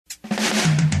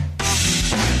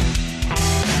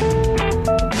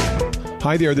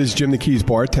Hi there, this is Jim the Keys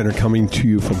bartender coming to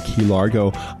you from Key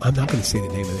Largo. I'm not going to say the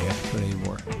name of the episode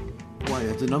anymore. Why?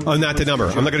 The number? Oh, not the number.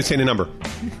 I'm not going to say the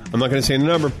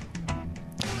number.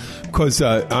 Because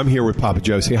I'm here with Papa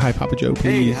Joe. Say hi, Papa Joe,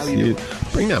 please. Hey, how you doing?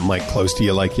 Bring that mic close to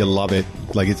you like you love it,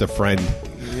 like it's a friend.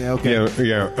 Yeah, okay.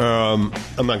 Yeah.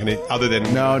 I'm not going to, other than...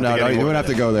 No, you don't have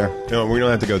to go there. No, we don't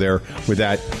have to go there with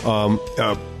that.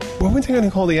 What was I going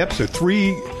to call the episode?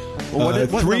 Three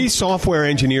software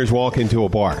engineers walk into a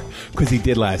bar, because he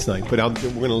did last night. But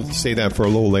we're going to say that for a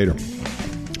little later.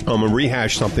 I'm going to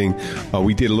rehash something.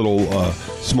 We did a little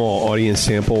small audience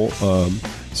sample,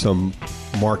 some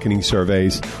marketing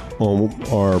surveys on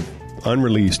our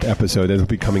unreleased episode that will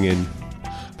be coming in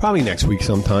probably next week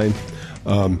sometime.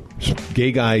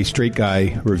 Gay guy, straight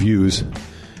guy reviews.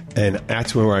 And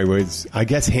that's where I was, I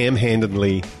guess,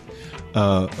 ham-handedly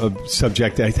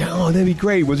subject. I thought, that'd be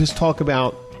great. We'll just talk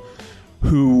about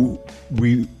who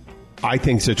I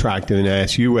think is attractive and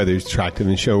ask you whether it's attractive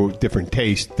and show different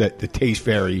taste, that the taste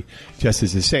vary just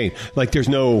as the same. Like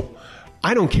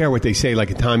I don't care what they say, like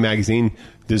in Time Magazine,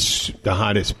 this the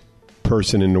hottest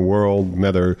person in the world,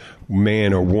 whether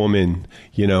man or woman,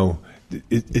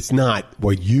 it's not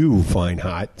what you find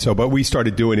hot. So, but we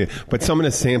started doing it. But some of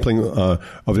the sampling of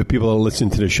the people that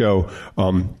listen to the show,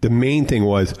 the main thing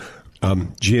was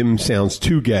Jim sounds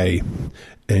too gay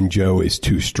and Joe is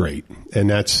too straight. And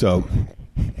that's the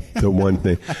one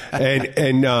thing.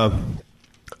 And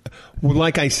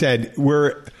like I said,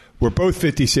 we're both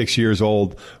 56 years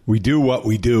old. We do what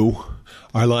we do.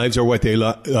 Our lives are what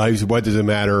lives. What does it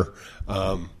matter?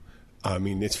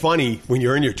 It's funny when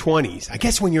you're in your 20s. I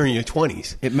guess when you're in your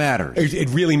 20s, it matters.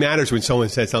 It really matters when someone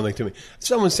says something to me.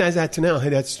 Someone says that to now. Hey,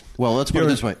 that's well. Let's put it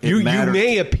this way: you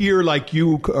may appear like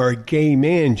you are a gay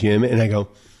man, Jim, and I go,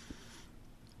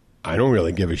 I don't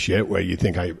really give a shit what you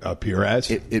think I appear as.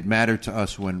 It mattered to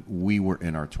us when we were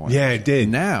in our 20s. Yeah, it did.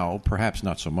 Now, perhaps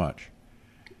not so much.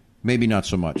 Maybe not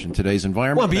so much in today's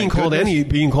environment.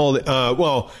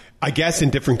 Well, I guess in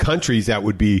different countries that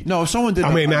would be. No, if someone did.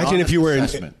 Imagine if you were and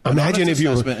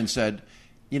said,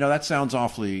 that sounds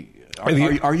awfully.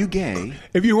 Are you gay?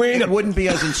 If you were it wouldn't be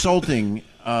as insulting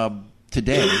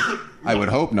today. I would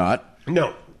hope not.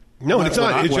 No, it's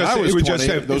not. It would just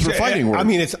say those were fighting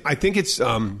words. I think it's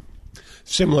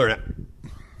similar to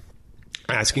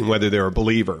asking whether they're a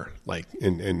believer, like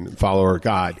and follower of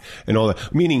God and all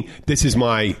that. Meaning, this is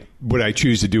what I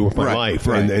choose to do with my life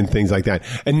and things like that.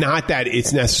 And not that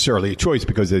it's necessarily a choice,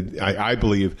 because I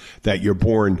believe that you're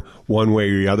born one way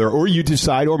or the other, or you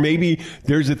decide, or maybe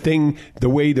there's a thing, the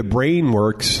way the brain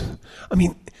works. I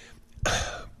mean,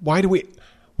 why do we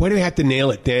have to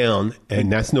nail it down?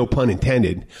 And that's no pun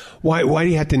intended. Why do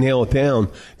you have to nail it down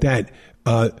that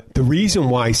the reason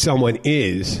why someone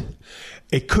is,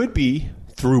 it could be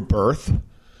through birth,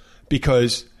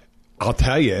 because I'll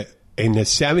tell you, in the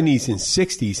 70s and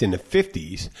 60s and the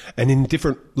 50s, and in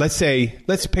different, let's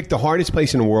pick the hardest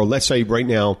place in the world. Let's say right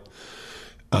now,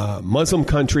 Muslim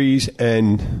countries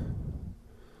and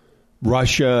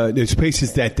Russia, there's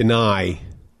places that deny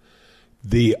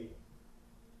the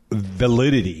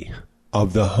validity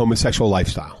of the homosexual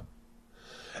lifestyle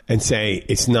and say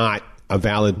it's not a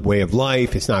valid way of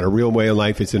life, it's not a real way of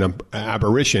life, it's an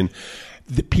aberration.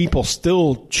 The people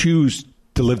still choose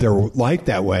to live their life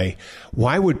that way.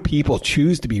 Why would people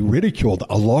choose to be ridiculed?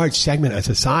 A large segment of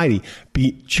society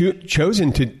be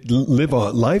chosen to live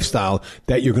a lifestyle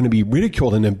that you're going to be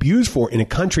ridiculed and abused for in a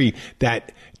country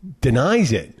that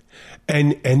denies it,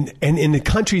 and in the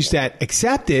countries that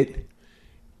accept it,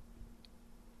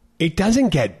 it doesn't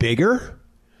get bigger.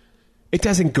 It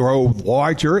doesn't grow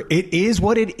larger. It is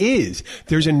what it is.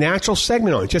 There's a natural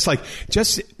segment on it. Just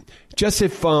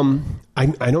if I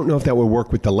don't know if that would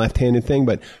work with the left-handed thing,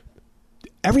 but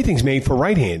everything's made for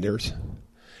right-handers.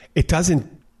 It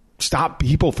doesn't stop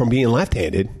people from being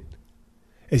left-handed.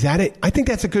 Is that it? I think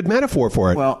that's a good metaphor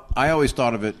for it. Well, I always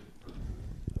thought of it.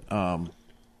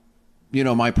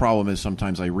 My problem is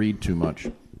sometimes I read too much,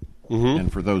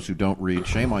 and for those who don't read,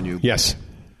 shame on you. Yes.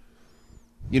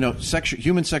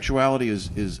 Human sexuality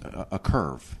is a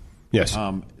curve. Yes.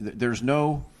 There's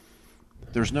no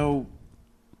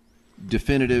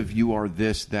definitive you are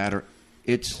this, that, or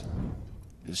it's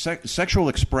sexual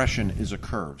expression is a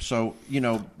curve. So,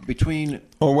 between...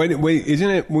 Oh, wait, isn't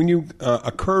it when you...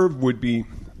 a curve would be...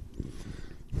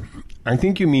 I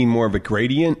think you mean more of a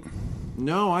gradient.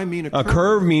 No, I mean a curve. A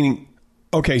curve meaning...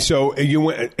 Okay, so you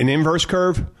went an inverse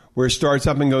curve where it starts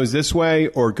up and goes this way,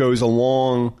 or goes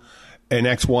along an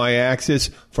XY axis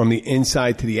from the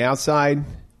inside to the outside?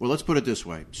 Well, let's put it this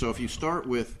way. So if you start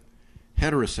with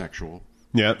heterosexual...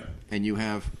 Yep. And you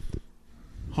have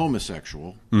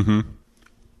homosexual. Mm-hmm.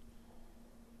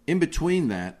 in between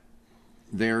that,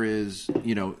 there is,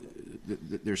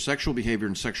 there's sexual behavior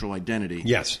and sexual identity.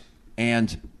 Yes.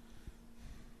 And,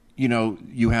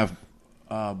 you have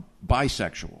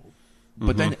bisexual.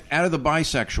 But then out of the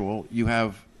bisexual, you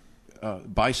have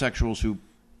bisexuals who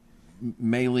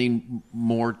may lean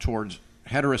more towards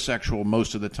heterosexual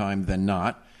most of the time than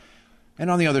not.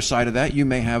 And on the other side of that, you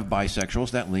may have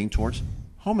bisexuals that lean towards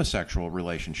homosexual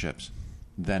relationships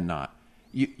than not.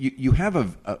 You have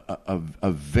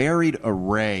a varied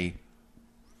array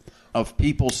of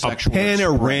people's sexual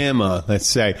panorama, let's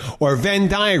say, or a Venn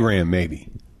diagram, maybe.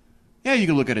 Yeah, you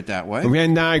can look at it that way. A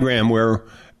Venn diagram where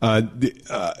I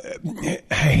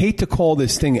hate to call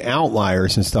this thing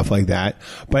outliers and stuff like that,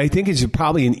 but I think it's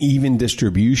probably an even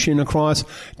distribution across.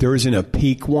 There isn't a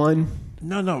peak one.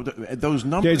 No, those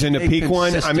numbers. There's a peak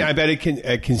one. I mean, I bet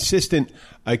it consistent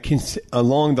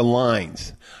along the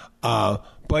lines.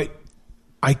 But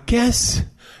I guess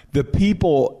the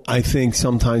people, I think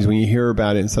sometimes when you hear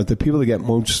about it, it's like the people that get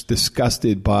most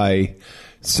disgusted by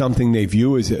something they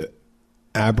view as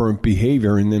aberrant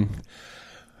behavior, and then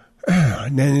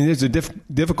there's a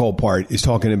difficult part is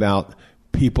talking about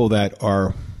people that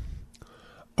are.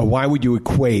 Why would you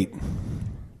equate?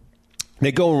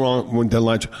 They go wrong with the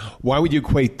lunch. Why would you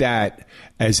equate that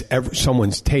as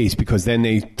someone's taste? Because then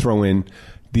they throw in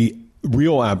the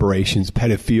real aberrations,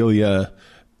 pedophilia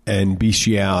and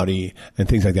bestiality and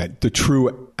things like that. The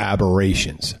true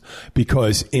aberrations.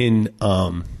 Because in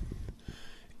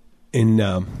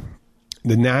the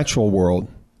natural world,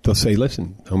 they'll say,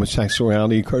 listen,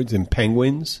 homosexuality occurs in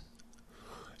penguins,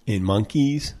 in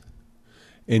monkeys,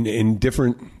 in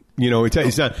different,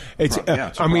 it's not, it's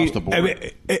across the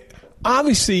board.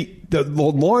 Obviously, the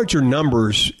larger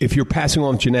numbers, if you're passing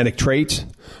on genetic traits,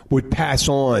 would pass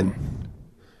on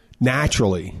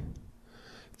naturally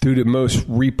through the most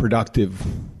reproductive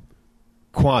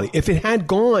quality. If it had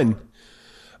gone,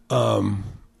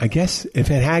 I guess, if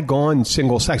it had gone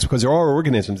single sex, because there are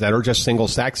organisms that are just single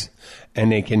sex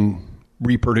and they can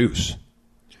reproduce.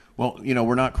 Well,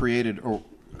 we're not created or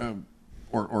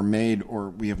made, or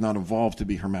we have not evolved to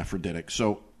be hermaphroditic.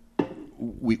 So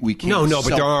we can't. No,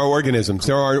 but there are organisms.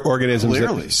 There are organisms,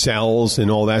 that, cells and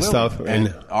all that stuff.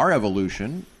 And our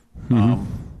evolution,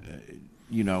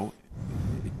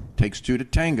 takes two to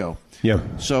tango. Yeah.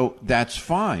 So that's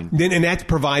fine. And that's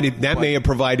provided. That may have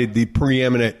provided the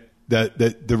preeminent.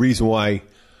 The reason why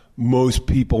most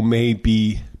people may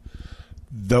be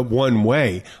the one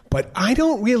way. But I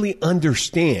don't really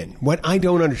understand. What I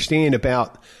don't understand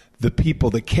about the people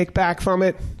that kick back from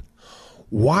it.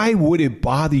 Why would it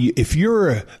bother you if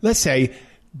you're, let's say,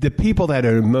 the people that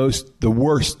are the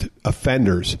worst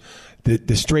offenders,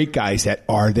 the straight guys that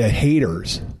are the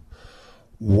haters?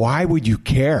 Why would you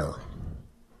care?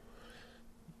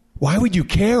 Why would you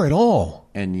care at all?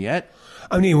 And yet,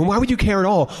 I mean, why would you care at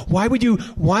all? Why would you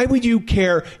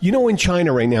care? In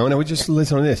China right now, and I would just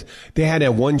listen on this. They had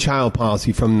a one-child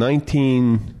policy from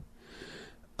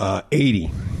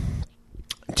 1980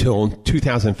 till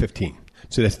 2015.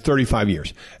 So that's 35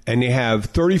 years. And they have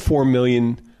 34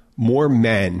 million more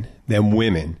men than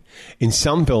women. In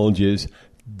some villages,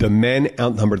 the men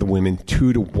outnumber the women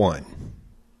 2-1.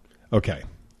 Okay.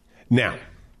 Now,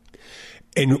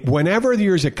 and whenever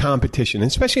there's a competition,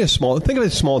 especially think of a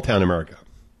small town America.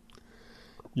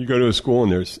 You go to a school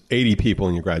and there's 80 people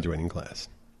in your graduating class.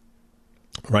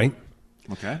 Right?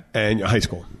 Okay. And high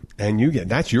school. And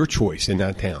that's your choice in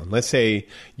that town. Let's say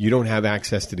you don't have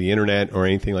access to the internet or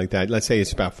anything like that. Let's say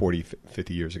it's about 40,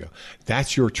 50 years ago.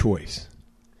 That's your choice.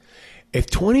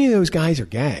 If 20 of those guys are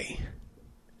gay,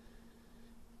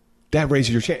 that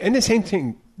raises your chance. And the same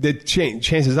thing, the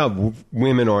chances of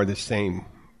women are the same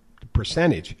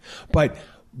percentage. But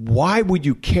why would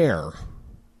you care?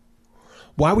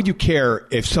 Why would you care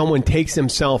if someone takes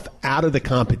themselves out of the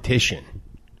competition?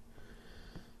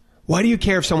 Why do you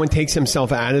care if someone takes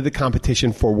himself out of the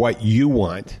competition for what you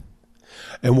want?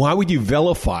 And why would you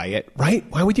vilify it, right?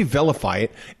 Why would you vilify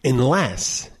it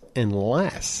unless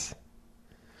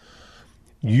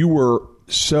you were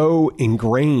so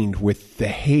ingrained with the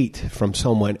hate from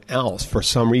someone else for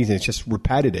some reason, it's just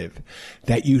repetitive,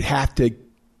 that you'd have to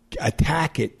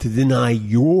attack it to deny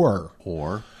your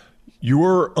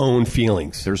own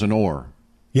feelings. There's an or.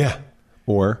 Yeah.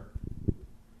 Or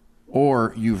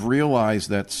you've realized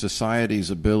that society's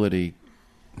ability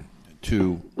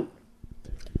to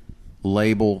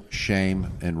label,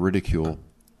 shame, and ridicule,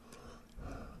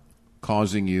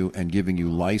 causing you and giving you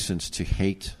license to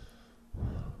hate,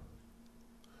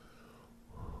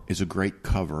 is a great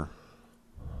cover.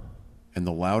 And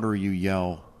the louder you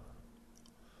yell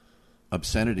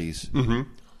obscenities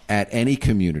at any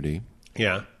community,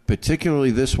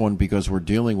 particularly this one because we're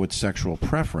dealing with sexual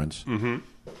preference. Mm-hmm.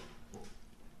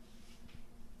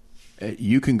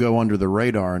 You can go under the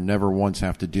radar and never once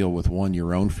have to deal with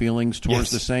your own feelings towards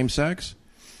Yes. the same sex,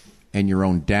 and your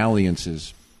own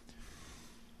dalliances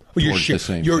Well, towards the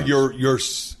same sex. Your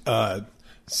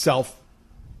self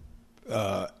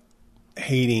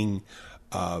hating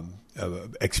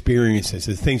experiences,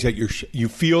 the things that you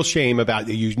feel shame about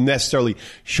that you necessarily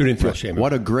shouldn't feel shame about.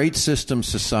 What a great system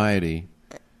society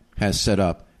has set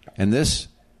up, and this,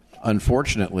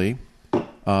 unfortunately.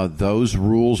 Those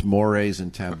rules, mores,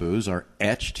 and taboos are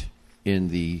etched in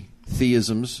the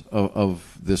theisms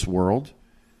of this world,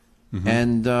 mm-hmm.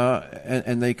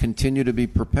 and they continue to be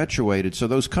perpetuated. So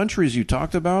those countries you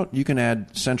talked about, you can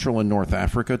add Central and North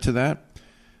Africa to that.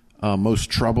 Most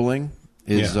troubling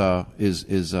is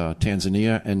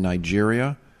Tanzania and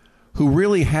Nigeria, who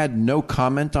really had no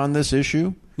comment on this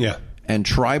issue. Yeah, and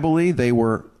tribally they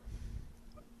were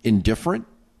indifferent.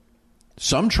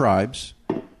 Some tribes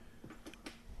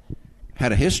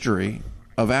had a history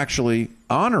of actually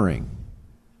honoring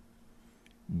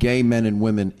gay men and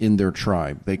women in their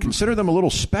tribe. They consider them a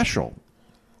little special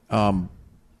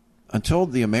until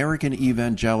the American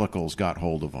evangelicals got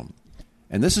hold of them.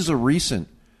 And this is a recent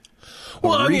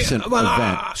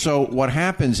event. So what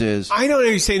happens is... I don't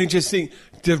understand just the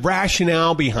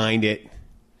rationale behind it.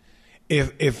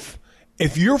 If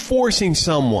you're forcing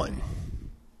someone...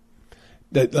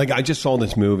 That, like, I just saw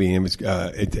this movie, and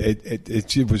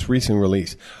it was recently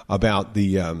released about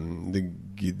the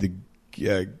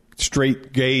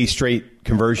straight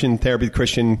conversion therapy,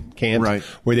 Christian camps, right,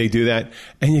 where they do that,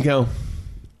 and you go,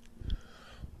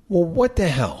 well, what the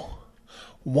hell?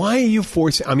 Why are you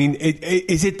forcing? I mean,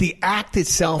 is it the act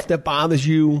itself that bothers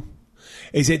you?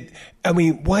 Is it? I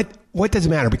mean, what does it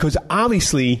matter? Because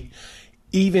obviously,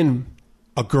 even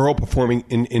a girl performing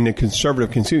in a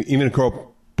conservative even a girl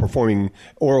performing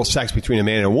oral sex between a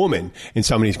man and a woman in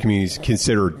some of these communities is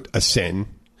considered a sin.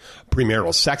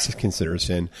 Premarital sex is considered a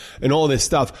sin, and all this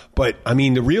stuff. But I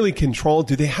mean, to really control,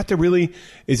 do they have to really?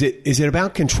 Is it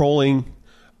about controlling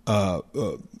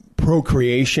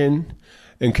procreation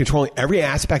and controlling every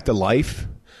aspect of life?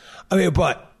 I mean,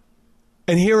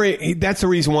 that's the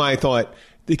reason why I thought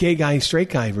the gay guy, straight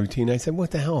guy routine. I said,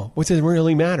 what the hell? What does it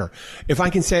really matter? If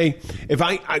I can say,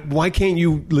 why can't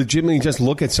you legitimately just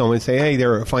look at someone and say,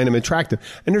 hey, find them attractive?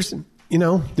 And there's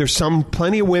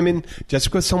plenty of women, just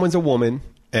because someone's a woman,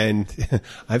 and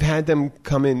I've had them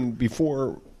come in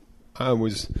before I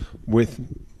was with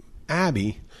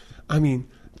Abby. I mean,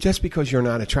 just because you're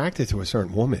not attracted to a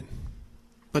certain woman.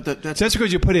 But just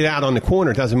because you put it out on the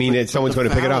corner doesn't mean that someone's going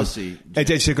to pick it up. It's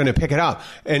just going to pick it up,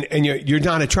 and you're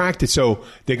not attracted, so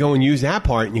they go and use that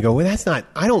part, and you go, well, that's not.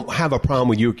 I don't have a problem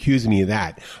with you accusing me of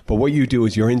that, but what you do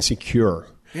is you're insecure.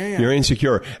 Yeah. You're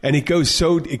insecure, and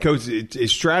it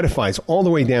stratifies all the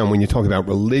way down when you talk about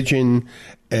religion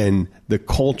and the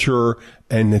culture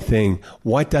and the thing.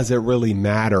 What does it really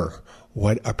matter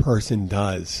what a person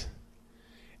does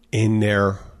in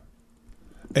their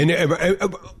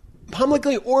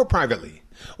publicly or privately?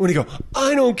 When you go,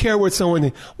 I don't care what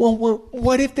someone... Well,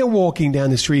 what if they're walking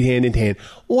down the street hand in hand?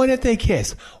 What if they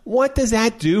kiss? What does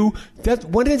that do?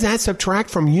 What does that subtract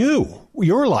from you,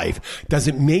 your life? Does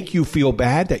it make you feel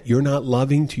bad that you're not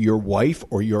loving to your wife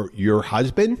or your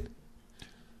husband?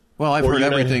 Well, I've heard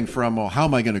everything from, well, how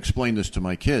am I going to explain this to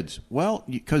my kids? Well,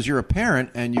 because you're a parent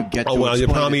and you get to explain the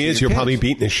problem it to is your you're kids. probably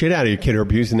beating the shit out of your kid or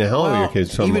abusing the hell out of your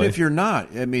kids. Even if you're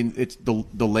not. I mean, it's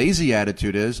the lazy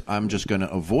attitude is, I'm just going to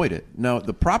avoid it. No,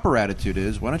 the proper attitude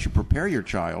is, why don't you prepare your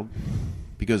child?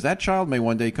 Because that child may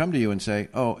one day come to you and say,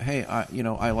 oh, hey,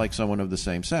 I like someone of the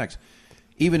same sex.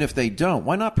 Even if they don't,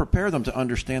 why not prepare them to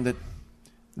understand that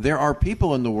there are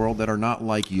people in the world that are not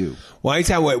like you? Why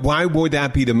would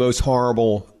that be the most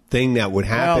horrible thing that would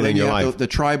happen in your life? The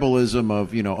tribalism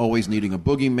of always needing a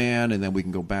boogeyman, and then we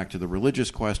can go back to the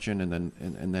religious question,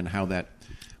 and then how that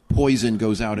poison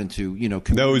goes out into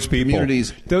those people.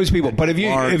 Communities. Those people. But if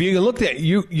you look at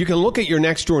you can look at your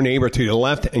next door neighbor to your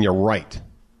left and your right,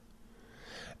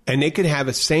 and they could have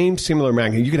a similar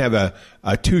magnitude. You could have a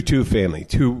 2-2 family,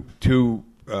 two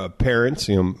parents,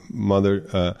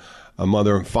 mother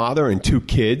and father, and 2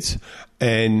 kids.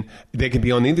 And they can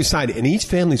be on the other side. And each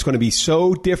family is going to be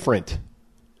so different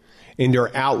in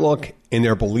their outlook, in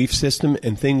their belief system,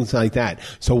 and things like that.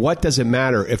 So what does it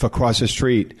matter if across the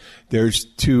street there's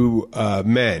 2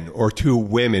 men or 2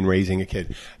 women raising a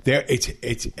kid?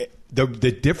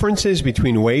 The differences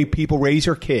between the way people raise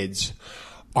their kids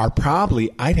are probably,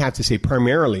 I'd have to say,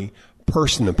 primarily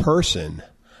person to person,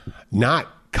 not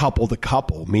couple to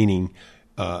couple, meaning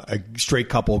a straight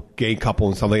couple, gay couple,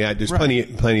 and something like that. There's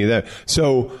plenty of that.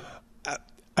 So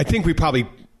I think we probably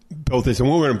built this, and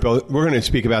we're going to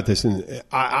speak about this. And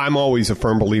I'm always a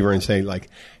firm believer in saying, like,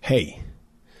 hey,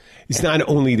 it's not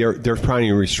only they're trying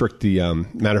to restrict the.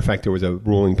 Matter of fact, there was a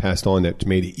ruling passed on that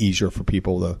made it easier for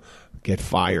people to get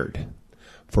fired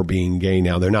for being gay.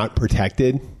 Now they're not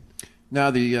protected. Now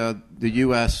the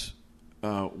U.S.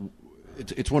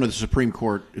 It's one of the Supreme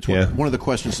Court. It's one of the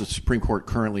questions the Supreme Court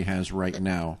currently has right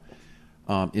now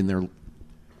in their.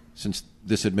 Since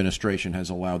this administration has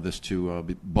allowed this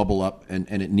to bubble up and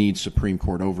it needs Supreme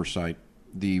Court oversight,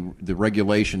 the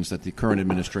regulations that the current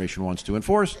administration wants to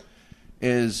enforce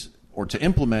is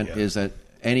that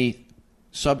any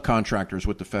subcontractors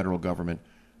with the federal government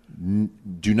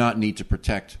do not need to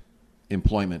protect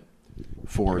employment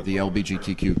for the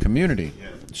LGBTQ community. Yeah.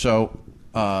 So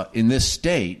in this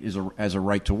state, as a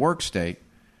right-to-work state,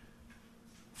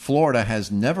 Florida has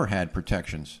never had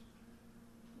protections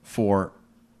for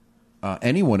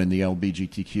anyone in the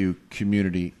LGBTQ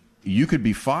community. You could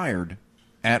be fired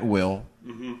at will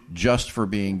just for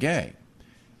being gay.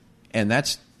 And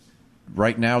that's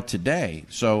right now today.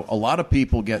 So a lot of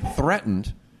people get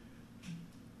threatened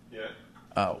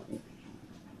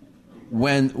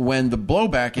when the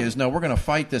blowback is, no, we're going to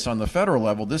fight this on the federal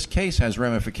level. This case has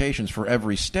ramifications for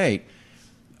every state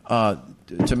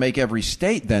to make every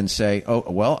state then say,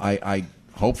 oh, well, I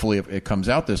hopefully if it comes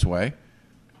out this way,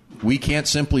 we can't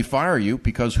simply fire you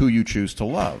because who you choose to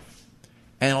love.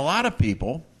 And a lot of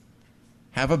people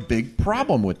have a big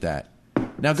problem with that.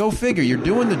 Now, go figure. You're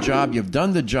doing the job. You've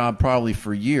done the job probably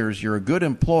for years. You're a good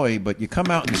employee, but you come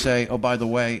out and say, oh, by the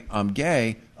way, I'm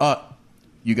gay.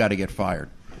 You got to get fired.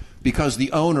 Because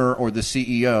the owner or the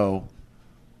CEO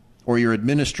or your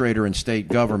administrator in state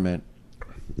government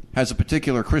has a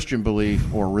particular Christian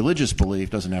belief or religious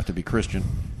belief, doesn't have to be Christian,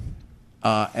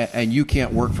 and you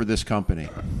can't work for this company,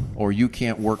 or you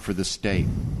can't work for the state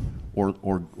or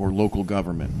local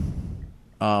government.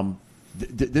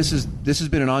 This has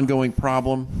been an ongoing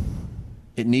problem.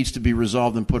 It needs to be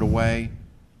resolved and put away.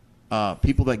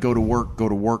 People that go to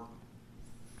work,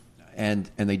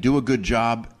 and they do a good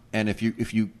job. And if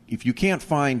you can't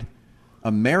find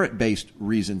a merit-based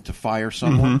reason to fire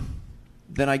someone,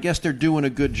 then I guess they're doing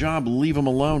a good job. Leave them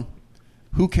alone.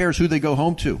 Who cares who they go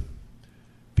home to?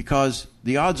 Because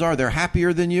the odds are they're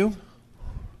happier than you.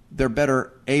 They're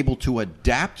better able to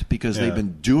adapt because they've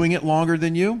been doing it longer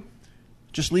than you.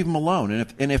 Just leave them alone.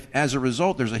 And if as a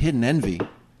result there's a hidden envy,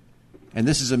 and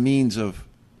this is a means of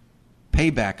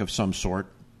payback of some sort,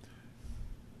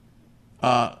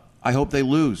 I hope they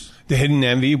lose. The hidden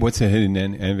envy? What's the hidden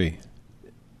envy?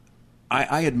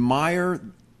 I admire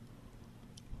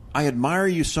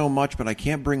you so much, but I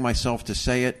can't bring myself to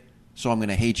say it, so I'm going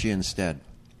to hate you instead.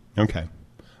 Okay.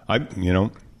 I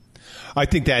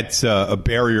think that's a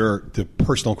barrier to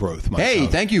personal growth. Myself. Hey,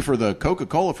 thank you for the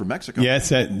Coca-Cola from Mexico. Yes,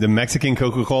 the Mexican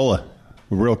Coca-Cola.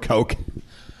 Real Coke.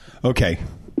 Okay.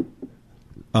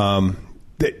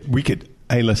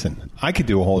 Hey, listen, I could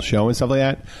do a whole show and stuff like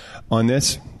that on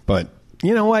this, but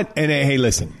you know what? And hey,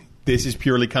 listen, this is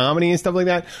purely comedy and stuff like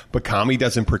that, but comedy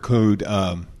doesn't preclude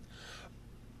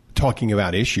talking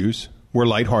about issues. We're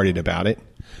lighthearted about it.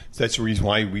 So that's the reason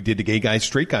why we did the gay guy,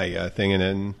 straight guy thing, and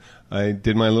then I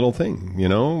did my little thing,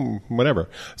 whatever.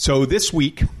 So this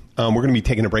week, we're going to be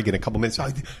taking a break in a couple minutes.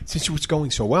 Since it's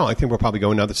going so well, I think we'll probably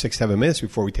go another 6-7 minutes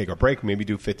before we take our break. Maybe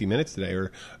do 50 minutes today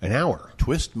or an hour.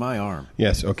 Twist my arm.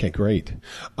 Yes. Okay, great.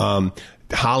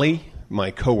 Holly,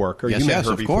 my coworker, you met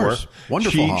her before. Course.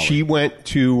 Wonderful Holly. She went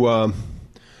to...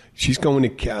 she went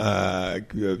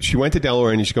to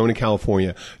Delaware and she's going to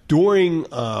California. During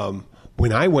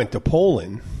when I went to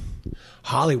Poland,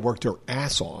 Holly worked her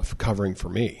ass off covering for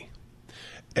me,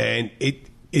 and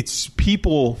it's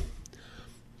people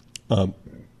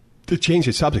to change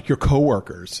the subject. Your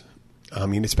coworkers, I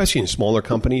mean, especially in smaller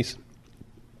companies.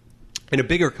 In a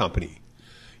bigger company,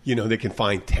 they can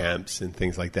find temps and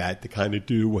things like that to kind of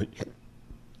do what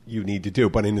you need to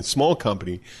do. But in a small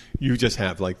company, you just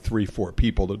have like 3-4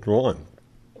 people to draw on.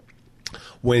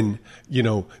 When,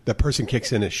 the person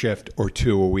kicks in a shift or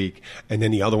 2 a week, and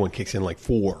then the other one kicks in like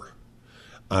 4.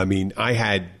 I mean,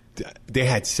 they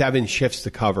had 7 shifts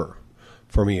to cover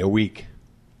for me a week.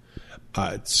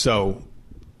 So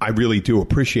I really do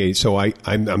appreciate it. So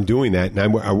I'm doing that.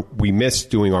 And we missed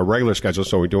doing our regular schedule,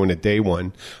 so we're doing a day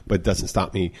one, but it doesn't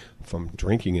stop me from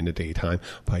drinking in the daytime.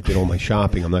 If I did all my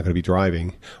shopping, I'm not going to be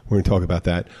driving. We're going to talk about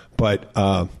that. But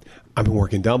I've been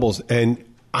working doubles, and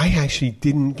I actually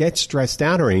didn't get stressed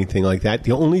out or anything like that.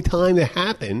 The only time that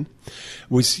happened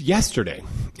was yesterday,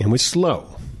 and was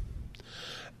slow.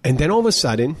 And then all of a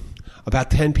sudden, about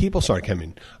 10 people started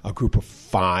coming. A group of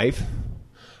 5,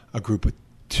 a group of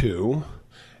 2,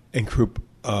 and group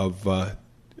of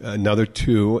another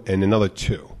 2, and another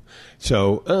 2.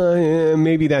 So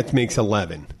maybe that makes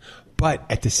 11. But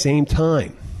at the same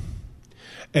time,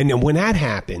 and then when that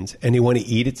happens, and they want to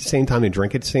eat at the same time and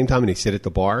drink at the same time, and they sit at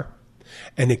the bar,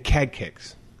 and the keg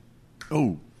kicks.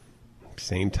 Oh.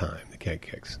 Same time, the keg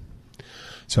kicks.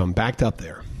 So I'm backed up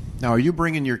there. Now, are you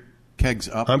bringing your kegs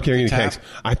up? I'm carrying the kegs.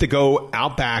 I have to go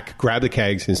out back, grab the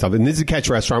kegs and stuff. And this is a Catch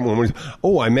restaurant.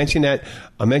 I mentioned that.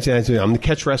 I'm the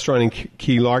Catch restaurant in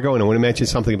Key Largo, and I want to mention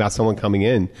something about someone coming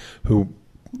in who.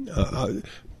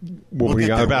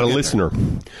 About a listener.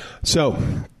 So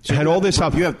I had all this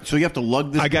up. You have to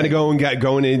lug this. I got to go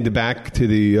in the back to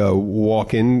the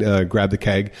walk-in, grab the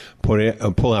keg,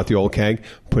 pull out the old keg,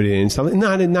 put it in something.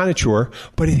 Not a chore,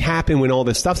 but it happened when all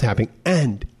this stuff's happening.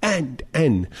 And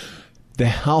the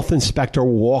health inspector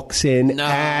walks in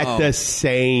at the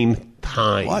same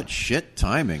time. What shit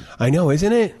timing? I know,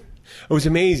 isn't it? It was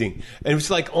amazing, and it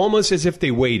was like almost as if they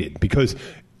waited because.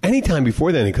 Anytime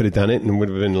before then, they could have done it and it would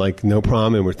have been like, no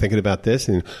problem. And we're thinking about this.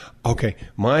 And okay,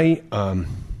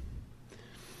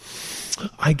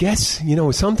 I guess,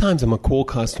 sometimes I'm a cool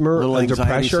customer under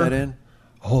pressure. Set in?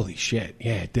 Holy shit.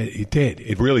 Yeah, it did.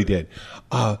 It really did.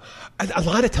 A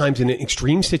lot of times in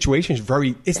extreme situations,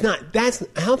 a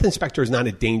health inspector is not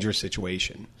a dangerous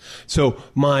situation. So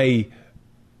my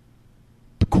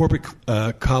corporate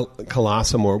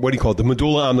callosum, or what do you call it? The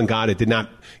medulla oblongata did not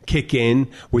kick in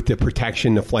with the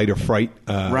protection, the flight or fight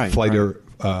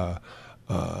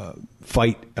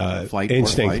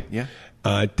instinct.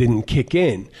 Didn't kick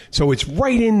in. So it's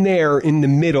right in there in the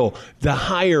middle. The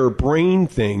higher brain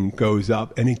thing goes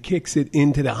up and it kicks it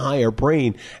into the higher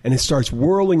brain and it starts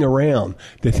whirling around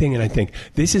the thing. And I think,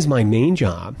 this is my main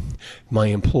job, my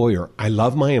employer. I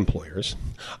love my employers.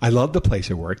 I love the place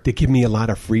I work. They give me a lot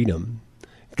of freedom.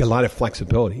 A lot of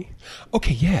flexibility.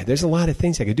 Okay, yeah, there's a lot of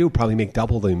things I could do, probably make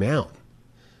double the amount,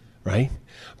 right?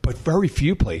 But very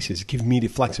few places give me the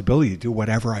flexibility to do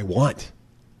whatever I want.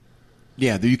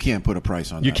 Yeah, you can't put a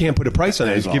price on that. You can't put a price on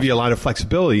that. They give you a lot of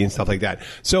flexibility and stuff like that.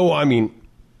 So, I mean,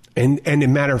 and as a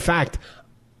matter of fact,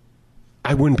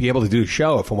 I wouldn't be able to do a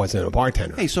show if I wasn't a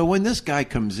bartender. Hey, so when this guy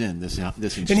comes in, this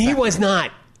inspector, and he was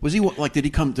not. Was he like? Did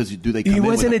he come? Do they come he in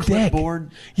wasn't with a clipboard?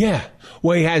 Dick. Yeah.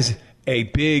 Well, he has a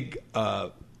big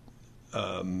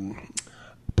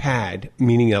pad,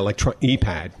 meaning an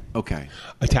e-pad,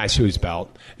 attached to his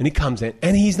belt, and he comes in,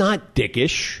 and he's not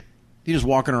dickish. He's just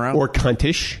walking around, or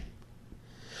cuntish,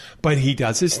 but he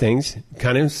does his things.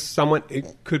 Kind of somewhat,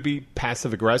 it could be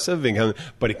passive aggressive,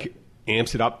 but it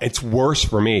amps it up. It's worse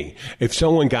for me if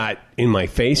someone got in my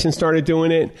face and started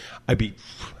doing it. I'd be.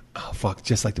 Oh, fuck,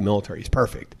 just like the military. He's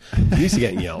perfect. I'm used to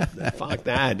getting yelled. Fuck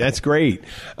that. That's great.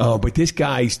 But this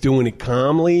guy's doing it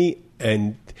calmly,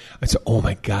 and I said, oh,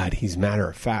 my God, he's matter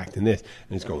of fact in this.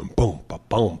 And it's going boom,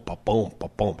 ba-boom, ba-boom,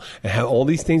 ba-boom. And have all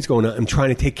these things going on. I'm trying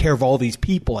to take care of all these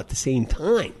people at the same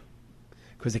time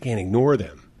because I can't ignore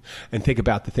them and think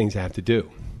about the things I have to do.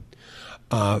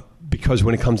 Because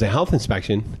when it comes to health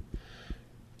inspection,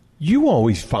 you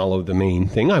always follow the main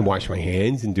thing. I wash my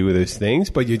hands and do those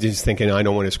things, but you're just thinking, I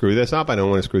don't want to screw this up. I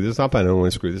don't want to screw this up. I don't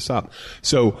want to screw this up.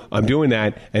 So I'm doing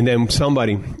that, and then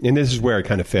somebody, and this is where I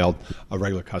kind of failed a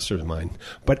regular customer of mine,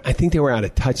 but I think they were out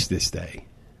of touch this day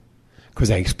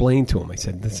because I explained to them. I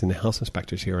said, listen, the health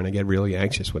inspector's here, and I get really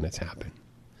anxious when that's happened,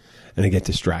 and I get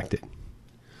distracted.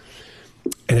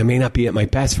 And I may not be at my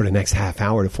best for the next half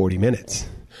hour to 40 minutes,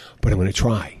 but I'm going to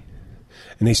try.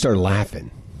 And they started laughing.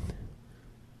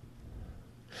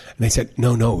 And they said,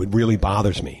 no, it really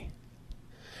bothers me.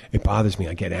 It bothers me.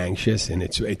 I get anxious, and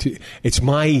it's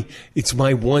my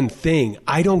one thing.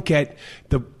 I don't get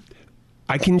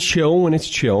I can chill when it's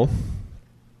chill.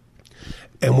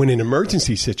 And when an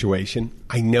emergency situation,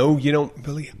 I know you don't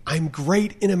believe. I'm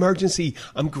great in emergency.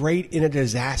 I'm great in a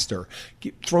disaster.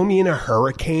 Throw me in a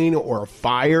hurricane or a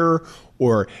fire,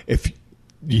 or if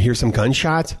you hear some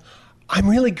gunshots, I'm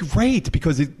really great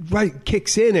because it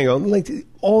kicks in and like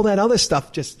all that other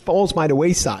stuff just falls by the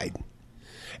wayside.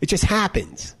 It just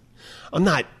happens. I'm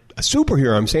not a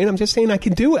superhero. I'm just saying I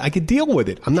can do it. I can deal with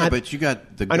it. I'm not. But you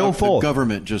got the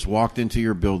government just walked into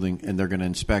your building and they're going to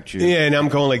inspect you. Yeah, and I'm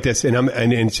going like this, and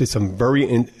it's just I'm very.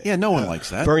 No one likes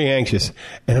that. Very anxious,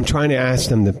 and I'm trying to ask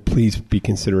them to please be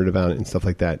considerate about it and stuff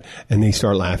like that, and they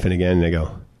start laughing again, and they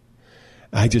go,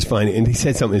 "I just find it." And he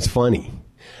said something that's funny.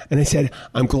 And I said,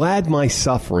 I'm glad my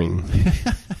suffering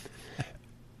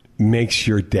makes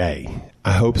your day.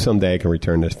 I hope someday I can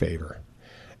return this favor.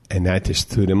 And that just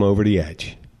threw them over the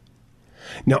edge.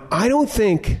 Now, I don't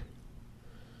think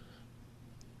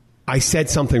I said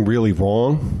something really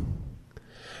wrong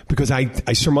because I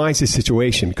surmised the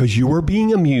situation because you were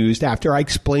being amused after I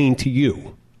explained to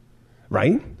you,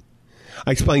 right?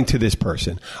 I explained to this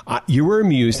person, you were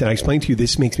amused, and I explained to you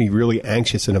this makes me really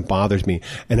anxious and it bothers me.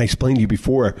 And I explained to you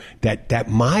before that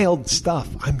mild stuff,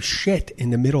 I'm shit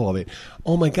in the middle of it.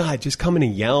 Oh my God, just come in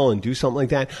and yell and do something like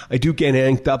that. I do get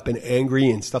amped up and angry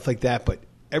and stuff like that, but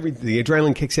the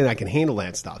adrenaline kicks in, I can handle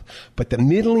that stuff. But the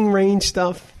middling range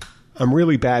stuff, I'm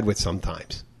really bad with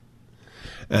sometimes.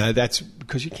 That's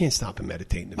because you can't stop and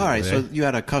meditate in the middle. All right, so you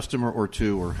had a customer or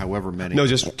two or however many. No,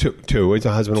 just two. It's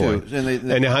a husband and wife.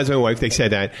 And the husband and wife, they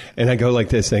said that. And I go like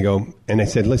this. And I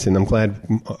said, listen, I'm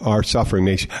glad our suffering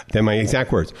makes you, then my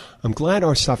exact words, I'm glad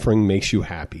our suffering makes you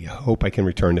happy. I hope I can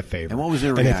return the favor. And what was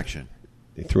their reaction?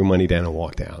 They threw money down and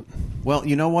walked out. Well,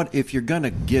 you know what? If you're going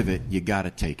to give it, you got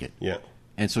to take it. Yeah.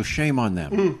 And so shame on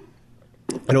them.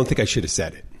 I don't think I should have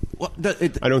said it. Well,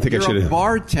 I don't think I should have. You're a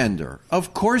bartender.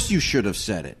 Of course you should have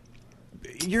said it.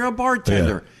 You're a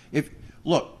bartender. Yeah.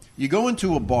 Look, you go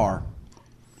into a bar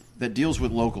that deals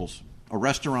with locals, a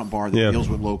restaurant bar that deals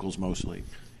with locals mostly.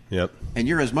 Yep. And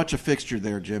you're as much a fixture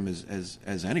there, Jim,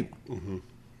 as anyone. Mm-hmm.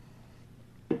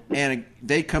 And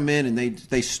they come in and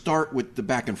they start with the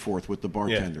back and forth with the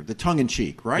bartender, the tongue in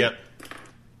cheek, right?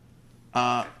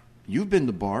 Yep. You've been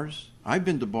to bars. I've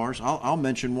been to bars. I'll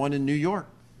mention one in New York,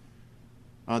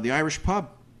 the Irish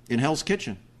Pub in Hell's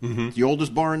Kitchen, the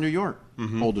oldest bar in New York,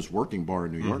 oldest working bar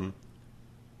in New York.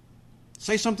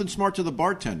 Say something smart to the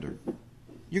bartender,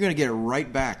 you're going to get it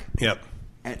right back. Yep.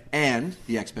 And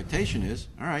the expectation is,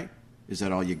 all right, is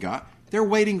that all you got? They're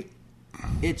waiting.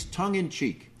 It's tongue in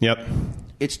cheek. Yep.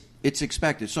 It's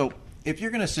expected. So if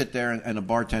you're going to sit there and a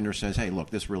bartender says, hey, look,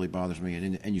 this really bothers me,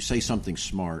 and you say something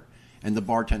smart, and the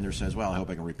bartender says, well, I hope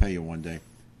I can repay you one day.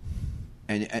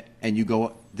 And you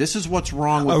go, this is what's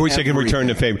wrong with everything. I wish I could return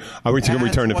the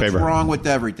favor. What's wrong with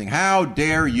everything? How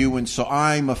dare you? And so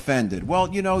I'm offended.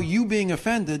 Well, you being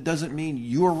offended doesn't mean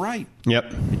you're right.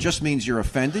 Yep. It just means you're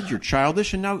offended, you're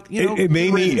childish, and now, it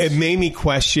made me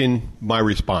question my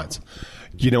response.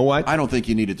 You know what? I don't think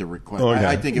you needed to request. Okay.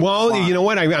 I think it was fine. You know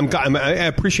what? I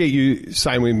appreciate you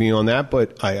siding with me on that,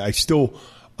 but I still...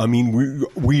 I mean,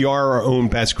 we are our own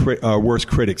worst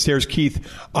critics. There's Keith.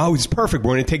 Oh, it's perfect.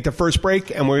 We're going to take the first break,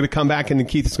 and we're going to come back, and then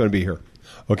Keith is going to be here.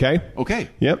 Okay? Okay.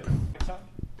 Yep.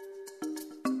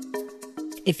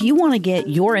 If you want to get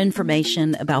your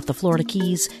information about the Florida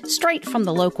Keys straight from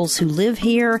the locals who live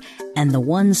here and the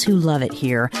ones who love it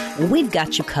here, we've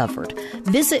got you covered.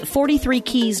 Visit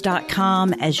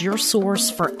 43keys.com as your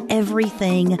source for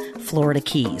everything Florida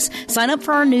Keys. Sign up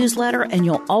for our newsletter and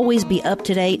you'll always be up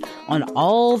to date on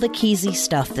all the Keysy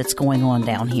stuff that's going on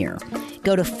down here.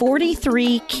 Go to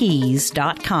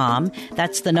 43keys.com.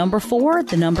 That's the number 4,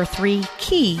 the number 3,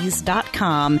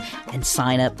 keys.com, and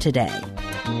sign up today.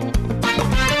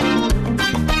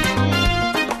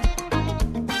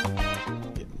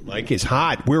 Mike is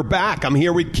hot. We're back. I'm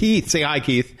here with Keith. Say hi,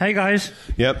 Keith. Hey, guys.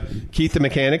 Yep. Keith the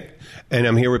mechanic. And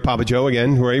I'm here with Papa Joe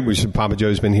again, right? Papa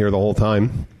Joe's been here the whole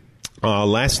time.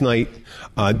 Last night,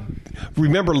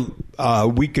 remember a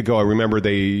week ago, I remember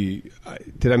did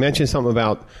I mention something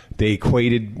about they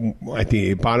equated at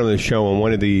the bottom of the show on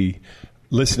one of the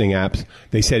listening apps,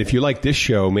 they said, if you like this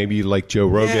show, maybe you like Joe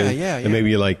Rogan, and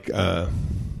maybe you like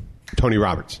Tony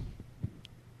Robbins.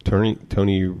 Tony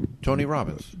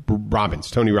Robbins.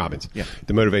 Tony Robbins. Yeah.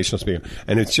 The motivational speaker.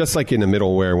 And it's just like in the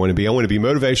middle where I want to be. I want to be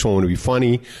motivational. I want to be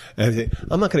funny.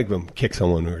 I'm not going to go kick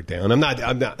someone who are down. I'm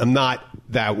not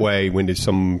that way when there's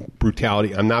some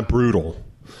brutality. I'm not brutal.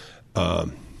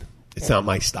 It's not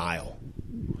my style.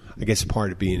 I guess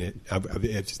part of being it.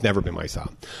 It's never been my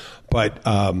style. But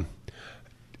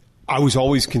I was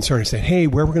always concerned. I said, hey,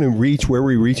 where we're going to reach, where are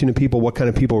we reaching to people, what kind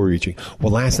of people are we reaching?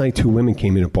 Well, last night, 2 women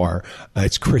came in a bar.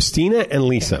 It's Christina and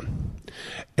Lisa,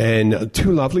 and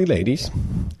 2 lovely ladies.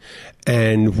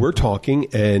 And we're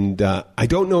talking, and I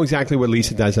don't know exactly what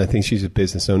Lisa does. I think she's a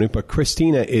business owner, but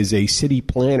Christina is a city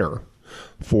planner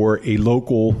for a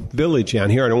local village down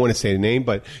here. I don't want to say the name,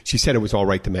 but she said it was all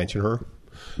right to mention her.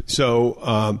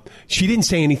 So she didn't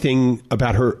say anything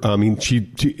about her. I mean,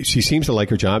 she seems to like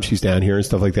her job. She's down here and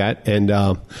stuff like that. And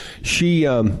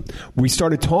we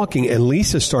started talking, and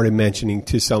Lisa started mentioning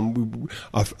to some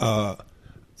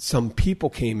people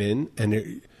came in,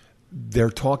 and they're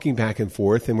talking back and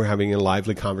forth, and we're having a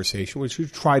lively conversation, which we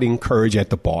try to encourage at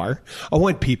the bar. I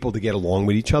want people to get along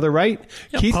with each other, right?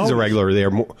 Yep, Keith is a regular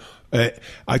there.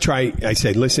 I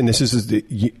say, listen, this is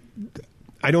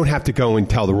I don't have to go and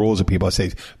tell the rules of people. I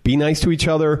say, be nice to each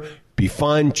other, be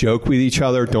fun, joke with each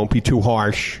other, don't be too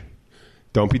harsh.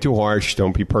 Don't be too harsh.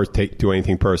 Don't be do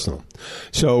anything personal.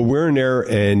 So we're in there,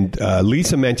 and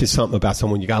Lisa mentioned something about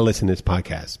someone. You got to listen to this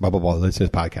podcast. Blah blah blah. Listen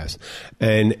to this podcast.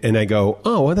 And I go,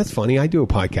 oh well, that's funny. I do a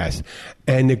podcast.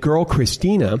 And the girl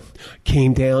Christina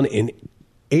came down in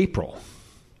April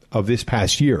of this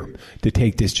past year to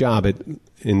take this job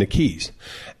in the Keys,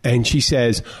 and she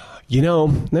says,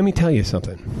 let me tell you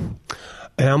something.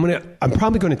 And I'm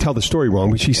probably going to tell the story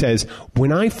wrong, but she says,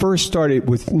 when I first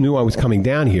knew I was coming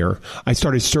down here, I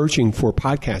started searching for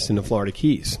podcasts in the Florida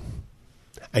Keys.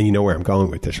 And you know where I'm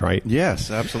going with this, right? Yes,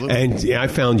 absolutely. And I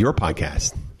found your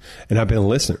podcast, and I've been a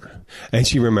listener. And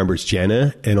she remembers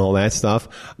Jenna and all that stuff.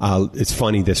 It's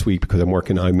funny this week because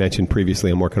I mentioned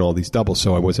previously, I'm working all these doubles,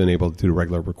 so I wasn't able to do the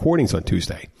regular recordings on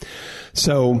Tuesday.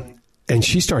 So, and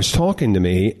she starts talking to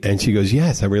me, and she goes,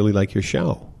 yes, I really like your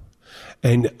show.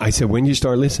 And I said, when did you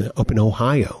start listening? Up in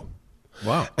Ohio.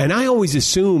 Wow. And I always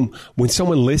assume when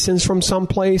someone listens from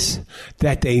someplace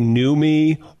that they knew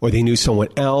me or they knew someone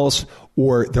else,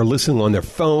 or they're listening on their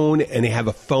phone and they have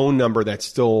a phone number that's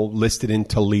still listed in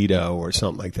Toledo or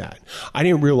something like that. I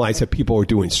didn't realize that people were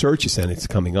doing searches and it's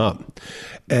coming up.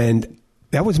 And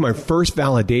that was my first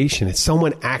validation that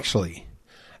someone actually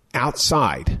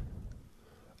outside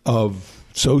of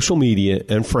social media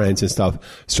and friends and stuff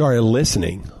started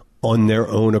listening on their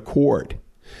own accord.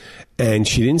 And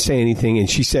she didn't say anything. And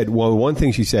she said, well, one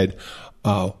thing she said,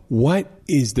 what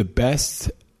is the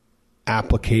best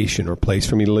application or place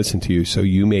for me to listen to you so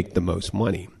you make the most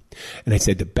money? And I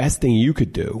said, the best thing you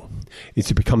could do is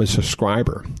to become a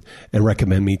subscriber and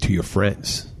recommend me to your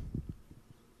friends.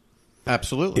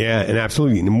 Absolutely. Yeah, and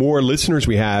absolutely. The more listeners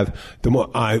we have, the more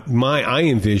I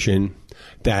envision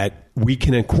that we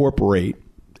can incorporate,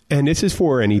 and this is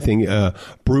for anything,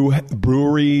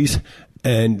 breweries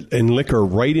and liquor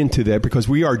right into that, because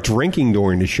we are drinking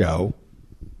during the show,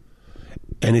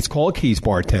 and it's called Keys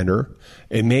Bartender.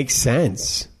 It makes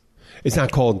sense. It's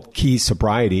not called Keys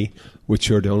Sobriety, which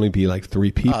should only be like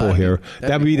 3 people here.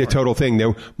 That would be the total thing.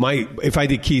 If I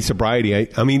did Keys Sobriety,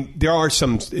 I mean, there are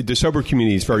the sober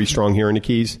community is very strong here in the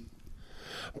Keys,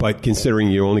 but considering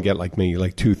you only get like maybe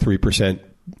like 2-3%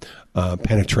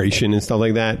 penetration and stuff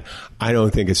like that, I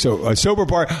don't think a sober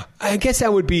bar. I guess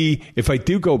that would be, if I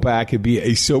do go back, it'd be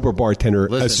a sober bartender,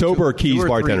 a sober Keys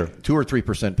bartender. 2 or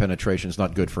 3% penetration is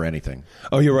not good for anything.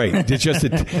 Oh, you're right. It's just a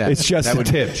tip. It is just a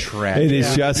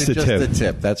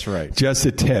tip. That's right. Just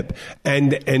a tip.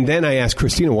 And then I asked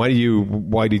Christina, why did you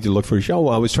look for a show?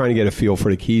 Well, I was trying to get a feel for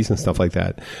the Keys and stuff like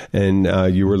that.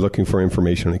 And you were looking for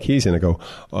information on the Keys. And I go,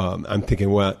 I'm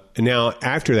thinking, well, now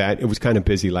after that, it was kind of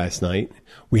busy last night.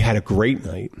 We had a great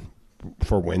night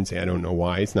for Wednesday. I don't know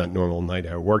why. It's not a normal night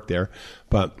I work there,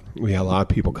 but we had a lot of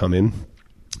people come in.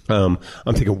 I'm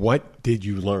thinking, what did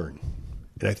you learn?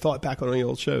 And I thought back on the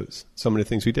old shows, some of the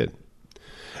things we did.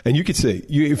 And you could say,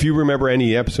 if you remember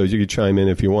any episodes, you could chime in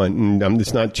if you want. And I'm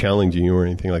just not challenging you or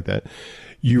anything like that.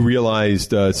 You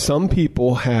realized some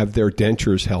people have their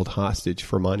dentures held hostage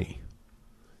for money.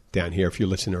 Down here, if you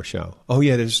listen to our show. Oh,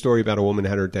 yeah, there's a story about a woman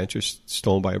had her dentures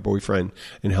stolen by a boyfriend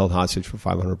and held hostage for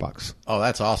 $500. Oh,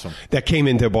 that's awesome. That came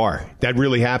into a bar. That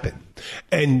really happened.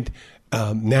 And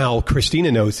now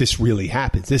Christina knows this really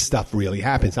happens. This stuff really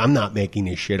happens. I'm not making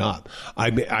this shit up.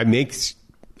 I make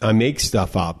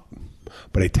stuff up,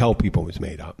 but I tell people it was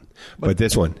made up. But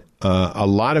this one, a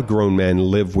lot of grown men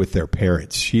live with their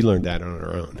parents. She learned that on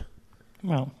her own.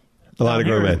 Well, a lot of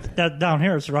grown men. Down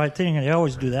here, it's the right thing, and they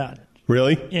always do that.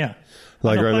 Really? Yeah.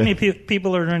 Like plenty of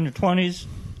people are in their 20s,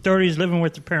 30s living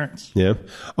with their parents. Yeah.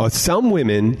 Some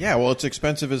women... Yeah, well, it's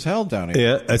expensive as hell down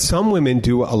here. Yeah. Some women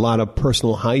do a lot of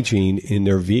personal hygiene in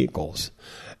their vehicles.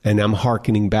 And I'm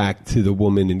hearkening back to the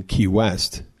woman in Key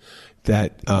West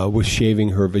that was shaving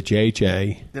her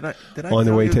vajayjay Did I on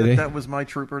the way today. That was my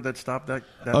trooper that stopped that?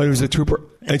 Oh, it was a trooper.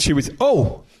 And she was...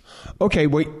 Oh, okay,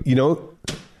 wait,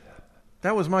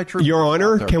 That was my trooper. Your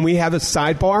Honor, can we have a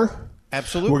sidebar?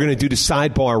 Absolutely. We're going to do the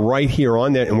sidebar right here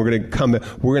on that, and we're going to come.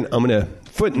 I'm going to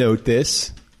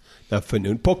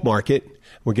bookmark it.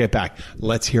 We'll get back.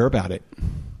 Let's hear about it.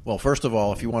 Well, first of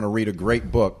all, if you want to read a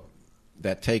great book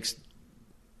that takes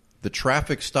the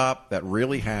traffic stop that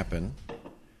really happened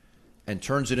and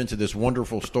turns it into this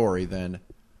wonderful story, then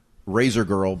Razor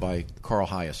Girl by Carl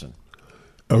Hyacin.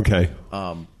 Okay.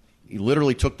 He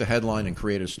literally took the headline and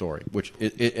created a story,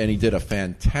 and he did a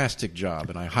fantastic job,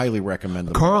 and I highly recommend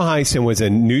the Carl Hyacin was a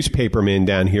newspaperman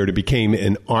down here that became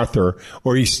an author,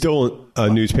 or he's still a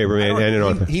newspaperman and an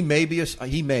author. He may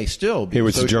still be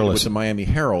associated a journalist with the the Miami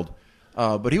Herald,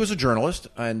 but he was a journalist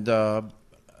and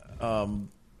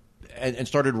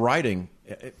started writing.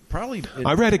 Probably,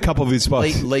 I read a couple of his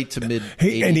books, late to mid,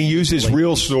 and he uses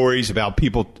real stories about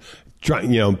people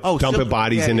dumping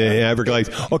bodies in the Everglades.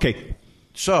 Okay.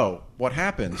 So what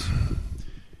happens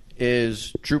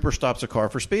is trooper stops a car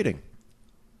for speeding.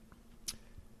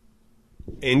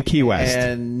 In Key West.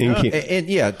 And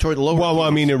toward the lower Keys. Well, I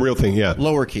mean, the real thing, yeah.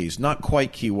 Lower Keys. Not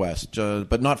quite Key West,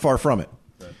 but not far from it.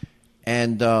 Right.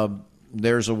 And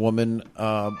there's a woman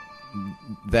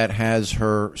that has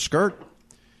her skirt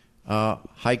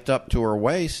hiked up to her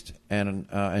waist,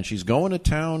 and she's going to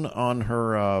town on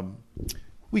her,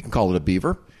 we can call it a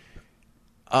beaver,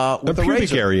 with a pubic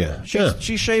razor. Area.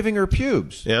 She's shaving her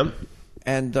pubes. Yeah.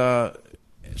 And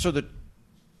so the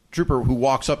trooper who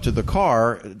walks up to the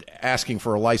car asking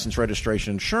for a license,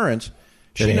 registration, insurance,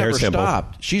 she never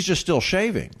stopped. She's just still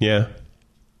shaving. Yeah.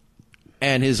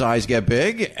 And his eyes get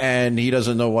big, and he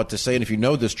doesn't know what to say. And if you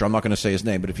know this trooper, I'm not going to say his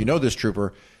name, but if you know this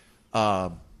trooper,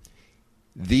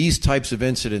 these types of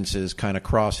incidences kind of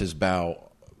cross his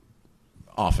bow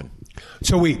often.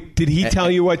 So wait, did he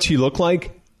tell you what she looked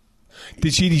like?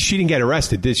 Did she didn't get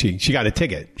arrested, did she? She got a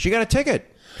ticket. She got a ticket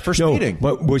for speeding.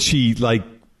 But was she like,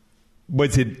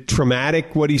 was it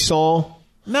traumatic what he saw?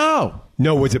 No.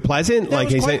 No, was it pleasant?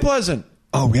 It was quite pleasant.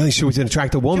 Oh, really? She was an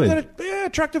attractive woman.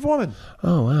 Attractive woman.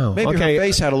 Oh, wow. Maybe her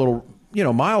face had a little,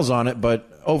 miles on it,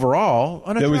 but overall,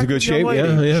 an attractive was a good shape.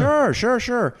 lady. Yeah.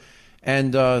 Sure.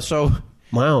 And so,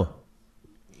 wow.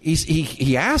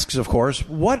 He asks, of course,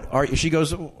 what are you? She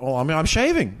goes, well, I'm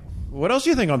shaving. What else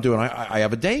do you think I'm doing? I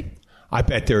have a date. I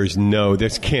bet there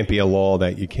can't be a law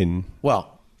that you can.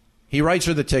 Well, he writes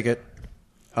her the ticket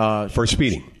for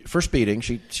speeding. For speeding,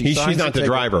 she's not the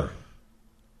driver.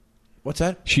 What's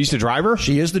that? She's the driver?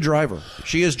 She is the driver.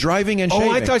 She is driving and shaving.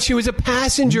 Oh, I thought she was a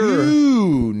passenger.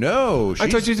 No. I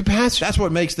thought she was a passenger. That's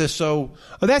what makes this so.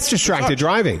 Oh, that's distracted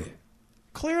driving.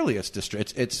 Clearly, it's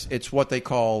it's what they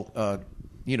call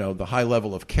the high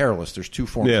level of careless. There's two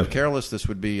forms of careless. This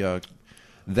would be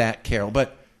that careless.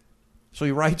 But so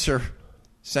he writes her,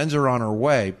 sends her on her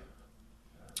way.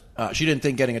 She didn't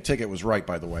think getting a ticket was right,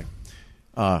 by the way.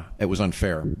 It was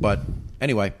unfair. But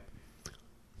anyway.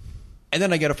 And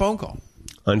then I get a phone call.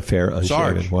 Unfair,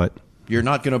 Sarge, what? You're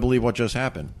not going to believe what just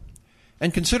happened.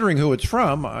 And considering who it's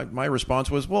from, my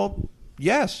response was, well,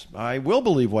 yes, I will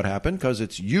believe what happened because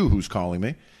it's you who's calling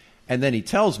me. And then he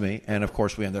tells me, and of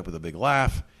course we end up with a big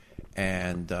laugh.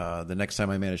 And the next time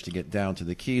I managed to get down to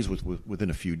the Keys within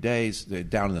a few days,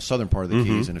 down in the southern part of the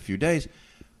Keys in a few days,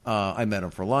 I met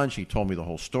him for lunch. He told me the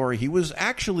whole story. He was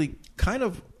actually kind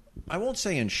of, I won't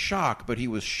say in shock, but he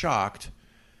was shocked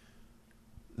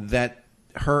that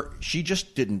she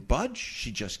just didn't budge.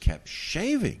 She just kept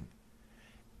shaving.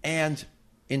 And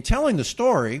in telling the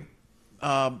story,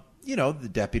 the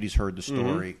deputies heard the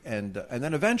story, and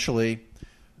then eventually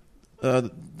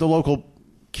the local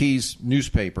Keys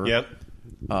newspaper. Yep.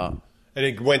 And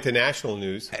it went to national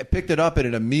news. Picked it up, and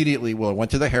it immediately, it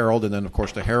went to the Herald, and then of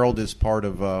course the Herald is part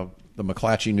of the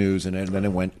McClatchy News, and then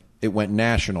it went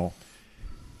national.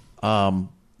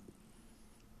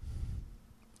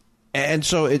 And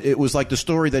so it was like the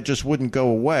story that just wouldn't go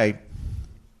away.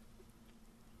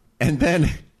 And then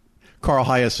Carl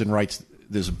Hyacin writes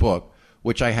this book,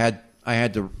 which I had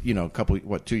to,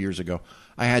 2 years ago,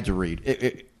 I had to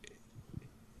read.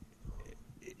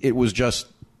 It was just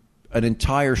an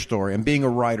entire story. And being a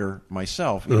writer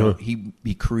myself,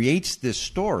 he creates this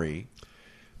story.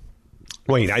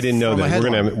 Wait, I didn't know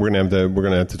that. We're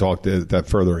gonna have to talk to that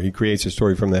further. He creates a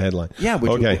story from the headline. Yeah,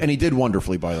 and he did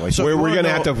wonderfully, by the way. So we're gonna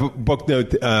have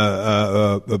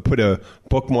to put a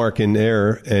bookmark in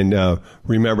there and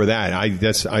remember that. I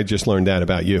just learned that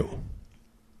about you.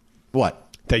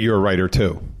 What? That you're a writer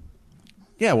too.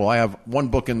 Yeah, well, I have one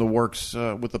book in the works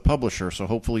with the publisher, so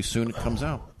hopefully soon it comes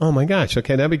out. Oh, my gosh.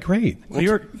 Okay, that'd be great. Well,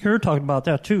 you're talking about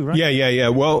that too, right? Yeah.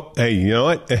 Well, hey, you know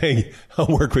what? Hey, I'll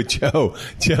work with Joe.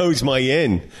 Joe's my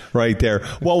in right there.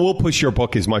 Well, we'll push your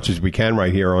book as much as we can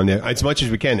right here on there, as much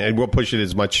as we can, and we'll push it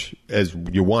as much as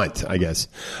you want, I guess.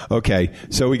 Okay,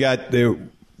 so we got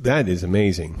that is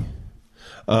amazing.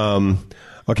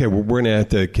 Okay, we're going to have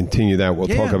to continue that. We'll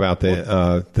talk about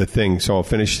the thing. So I'll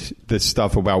finish this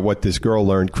stuff about what this girl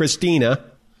learned. Christina.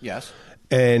 Yes.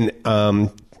 And a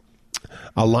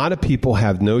lot of people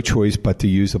have no choice but to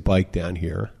use a bike down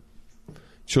here.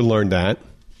 She'll learn that.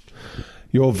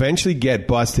 You'll eventually get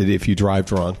busted if you drive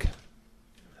drunk.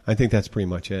 I think that's pretty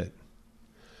much it.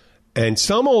 And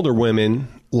some older women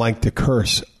like to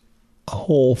curse a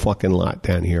whole fucking lot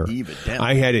down here.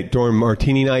 I had it during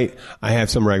martini night. I have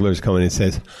some regulars come in and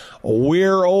says,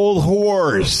 "We're old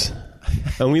whores."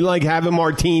 and we like having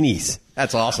martinis.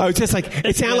 That's awesome. I was just like,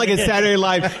 it sounded like a Saturday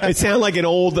Live. It sounded like an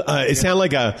old. It sounded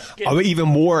like a even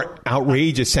more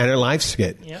outrageous Saturday Live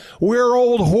skit. Yep. We're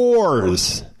old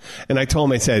whores. And I told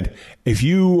him, I said, if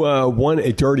you want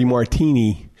a dirty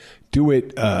martini, do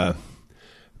it.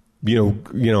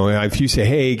 If you say,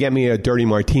 hey, get me a dirty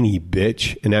martini,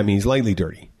 bitch, and that means lightly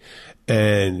dirty,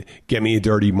 and get me a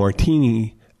dirty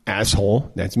martini,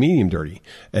 asshole, that's medium dirty,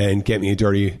 and get me a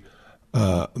dirty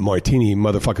martini,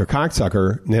 motherfucker,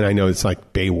 cocksucker, and then I know it's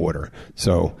like Baywater.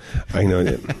 So I know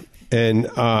that. And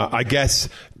I guess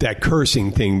that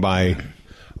cursing thing by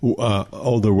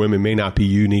older women may not be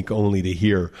unique only to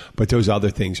here, but those other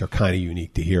things are kind of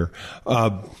unique to here.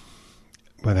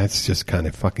 But that's just kind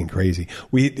of fucking crazy.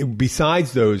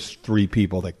 Besides those three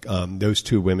people, those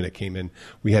two women that came in,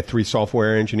 we had 3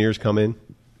 software engineers come in.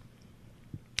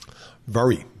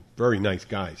 Very, very nice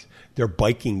guys. They're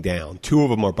biking down. 2 of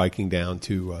them are biking down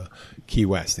to Key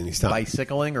West, and he stopped.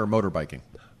 Bicycling or motorbiking?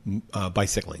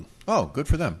 Bicycling. Oh, good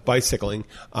for them. Bicycling.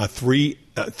 2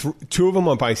 of them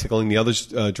are bicycling. The other's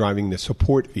driving the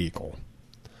support vehicle.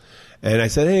 And I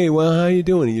said, hey, well, how you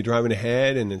doing? Are you driving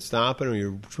ahead and then stopping, or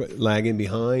you're lagging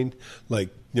behind? Like,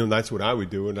 that's what I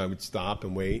would do, and I would stop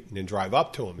and wait and then drive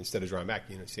up to them instead of driving back.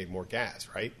 Save more gas,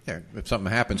 right? Yeah. If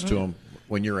something happens to them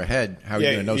when you're ahead, how are you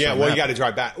going to know something well, you got to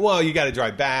drive back. Well, you got to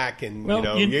drive back, and,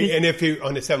 and if you're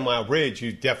on the 7-mile bridge,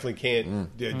 you definitely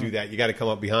can't do that. You got to come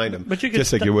up you could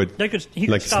just like you would. He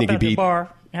could stop at the bar,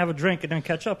 have a drink, and then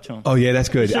catch up to him. Oh, yeah, that's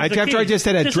good. After I just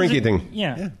said that drinking thing.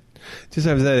 Yeah. Just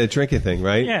have that drinking thing,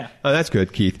 right? Yeah. Oh, that's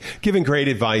good, Keith. Giving great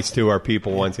advice to our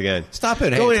people once again. Stop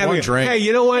it. Hey, it's one drink. Hey,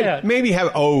 you know what? Yeah. Maybe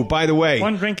have. Oh, by the way,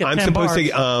 one drink at I'm 10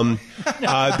 supposed bars.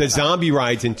 to. The zombie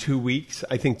ride's in 2 weeks.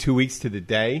 I think 2 weeks to the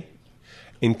day.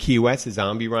 In Key West, a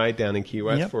zombie ride down in Key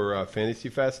West for Fantasy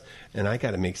Fest, and I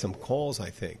got to make some calls.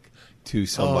 I think. To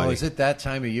somebody. Oh, is it that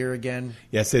time of year again?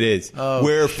 Yes, it is. Oh,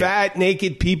 where shit. fat,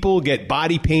 naked people get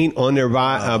body paint on their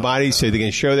bodies so they can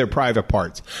show their private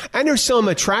parts. And there's some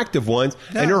attractive ones,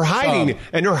 and they're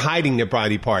hiding their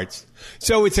body parts.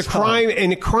 So it's a crime,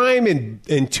 and a crime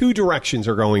in 2 directions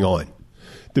are going on: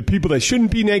 the people that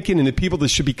shouldn't be naked and the people that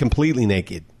should be completely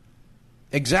naked.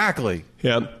 Exactly.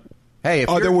 Yeah. Hey,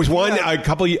 there was one a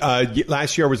couple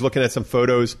last year. I was looking at some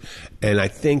photos, and I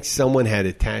think someone had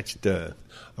attached a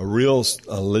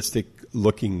realistic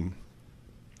looking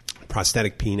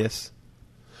prosthetic penis,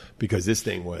 because this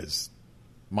thing was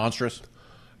monstrous.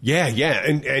 Yeah,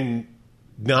 and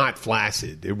not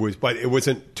flaccid. But it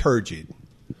wasn't turgid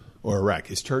or erect.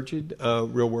 Is turgid a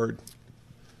real word?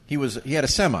 He had a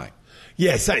semi.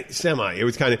 Yeah, semi. It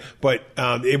was kind of, but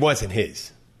it wasn't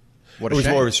his. It was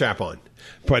more of a strap on.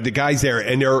 But the guys there,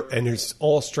 and there's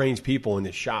all strange people in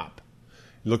this shop.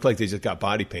 It looked like they just got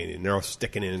body painted, and they're all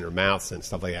sticking it in their mouths and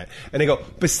stuff like that. And they go,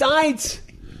 besides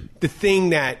the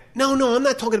thing that, no, I'm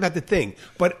not talking about the thing,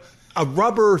 but a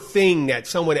rubber thing that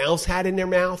someone else had in their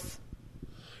mouth,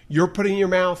 you're putting in your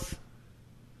mouth.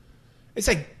 It's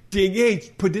like, hey,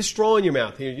 put this straw in your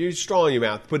mouth. Here, use straw in your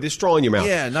mouth. Put this straw in your mouth.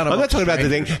 Yeah, I'm not talking about the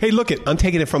thing. Hey, look, I'm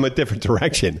taking it from a different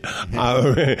direction.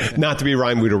 Not to be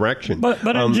rhymed with erection. But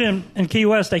Jim, in Key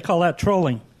West, they call that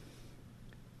trolling.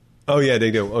 Oh, yeah,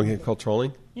 they do. Okay, called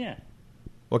trolling? Yeah.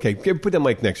 Okay, put that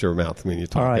mic next to your mouth when you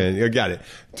talk. All right. You got it.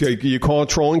 You call it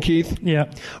trolling, Keith? Yeah.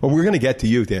 Well, we're going to get to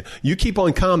you there. You keep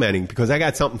on commenting because I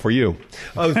got something for you.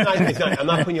 Oh, it's not. I'm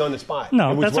not putting you on the spot.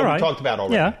 No, it was that's what all right. We talked about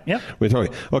already. Yeah. We're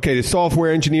talking. Okay, the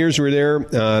software engineers were there.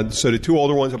 So the 2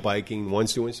 older ones are biking.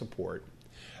 One's doing support.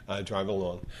 Driving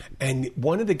along. And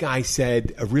one of the guys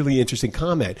said a really interesting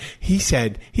comment. He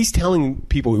said he's telling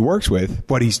people he works with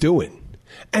what he's doing.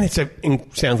 And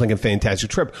it sounds like a fantastic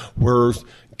trip. We're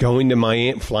going to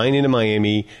Miami, flying into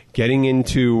Miami, getting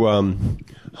into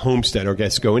Homestead, or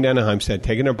going down to Homestead,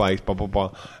 taking their bikes, blah, blah,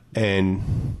 blah.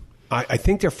 And I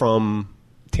think they're from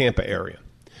Tampa area.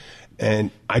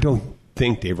 And I don't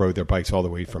think they rode their bikes all the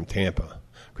way from Tampa,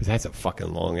 because that's a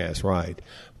fucking long-ass ride.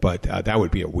 But that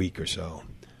would be a week or so.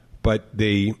 But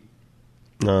they,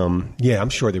 I'm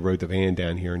sure they rode the van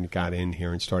down here and got in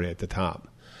here and started at the top.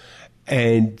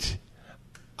 And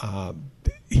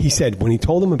he said when he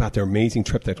told them about their amazing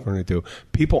trip that they're going to do,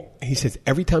 he says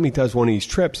every time he does one of these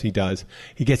trips he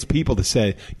gets people to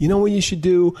say, you know what you should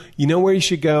do? You know where you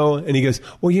should go? And he goes,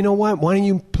 well, you know what? Why don't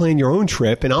you plan your own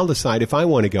trip and I'll decide if I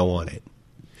want to go on it.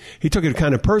 He took it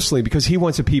kind of personally because he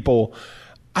wants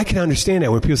I can understand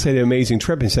that when people say the amazing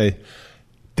trip and say,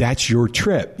 that's your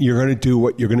trip. You're going to do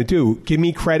what you're going to do. Give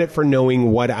me credit for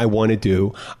knowing what I want to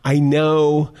do. I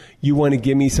know you want to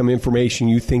give me some information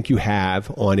you think you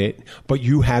have on it, but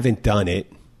you haven't done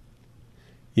it.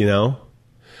 You know?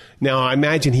 Now, I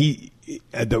imagine he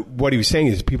what he was saying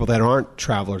is people that aren't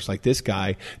travelers like this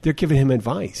guy, they're giving him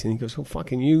advice. And he goes, well,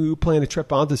 fucking you plan a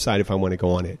trip, I'll decide if I want to go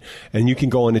on it. And you can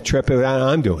go on a trip that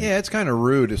I'm doing. Yeah, it's kind of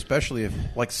rude, especially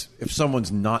if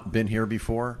someone's not been here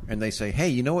before and they say, hey,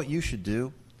 you know what you should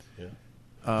do?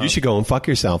 You should go and fuck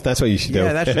yourself. That's what you should do.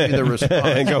 Yeah, that should be the response.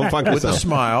 And go fuck with yourself. a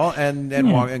smile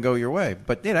and walk and go your way.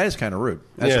 But that is kind of rude.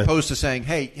 As opposed to saying,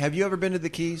 hey, have you ever been to the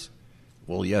Keys?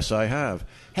 Well, yes, I have.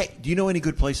 Hey, do you know any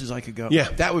good places I could go? Yeah.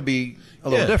 That would be a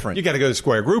little different. You got to go to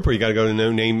Square Group or you got to go to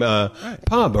No Name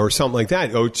Pub or something like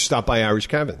that. Or stop by Irish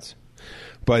Kevin's.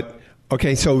 But,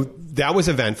 okay, so that was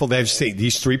eventful.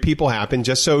 These 3 people happened.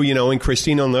 Just so you know, and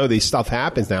Christine will know, this stuff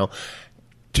happens now.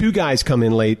 2 guys come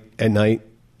in late at night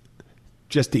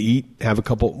just to eat, have a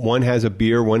couple. One has a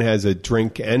beer, one has a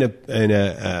drink and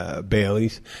a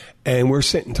Bailey's. And we're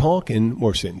sitting talking.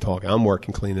 I'm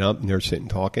working, cleaning up, and they're sitting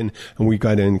talking. And we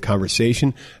got in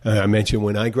conversation. I mentioned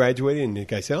when I graduated, and the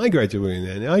guy said, I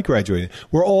graduated, and I graduated.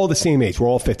 We're all the same age. We're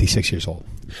all 56 years old.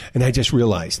 And I just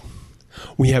realized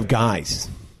we have guys,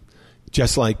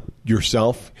 just like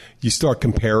yourself, you start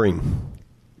comparing.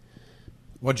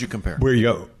 What'd you compare? Where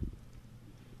you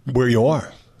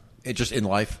are. It just in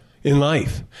life? In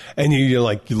life. And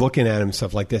you're looking at him and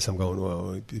stuff like this. I'm going,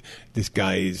 well, this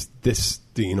guy is this,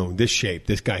 this shape.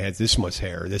 This guy has this much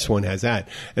hair. This one has that.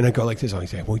 And I go like this. I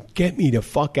say, well, get me the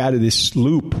fuck out of this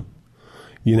loop,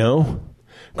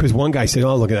 Because one guy said,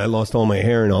 oh, look at that, I lost all my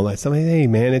hair and all that stuff. I said, hey,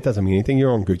 man, it doesn't mean anything.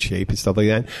 You're in good shape and stuff like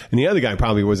that. And the other guy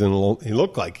probably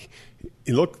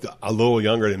he looked a little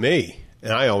younger than me.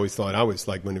 And I always thought I was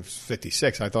when it was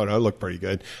 56, I thought I looked pretty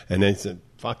good. And then I said,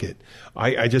 fuck it.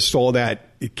 I just saw that.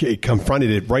 It confronted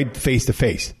it right face to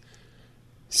face.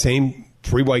 Same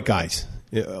 3 white guys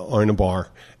are in a bar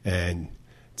and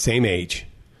same age.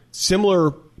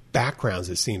 Similar backgrounds,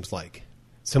 it seems like.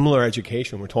 Similar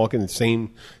education. We're talking the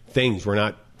same things. We're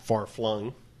not far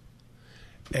flung.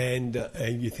 And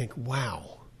you think,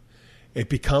 wow. It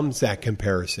becomes that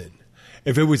comparison.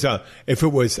 If it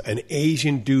was an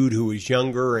Asian dude who was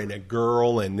younger and a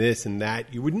girl and this and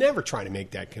that, you would never try to make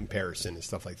that comparison and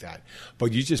stuff like that.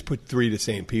 But you just put 3 the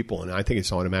same people, and I think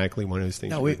it's automatically one of those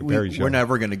things. No, we're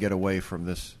never going to get away from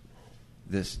this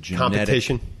genetic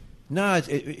competition. No,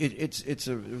 it's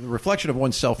a reflection of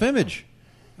one's self-image.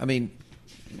 I mean,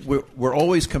 we're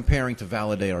always comparing to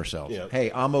validate ourselves. Yeah.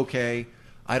 Hey, I'm okay.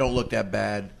 I don't look that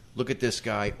bad. Look at this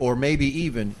guy, or maybe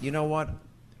even, you know what?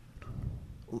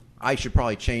 I should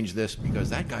probably change this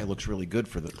because that guy looks really good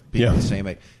for the people the same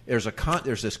age.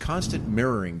 There's this constant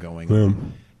mirroring going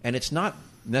on, and it's not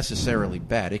necessarily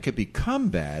bad. It could become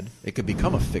bad. It could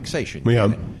become a fixation.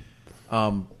 Yeah.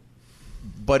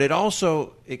 But it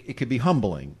also it could be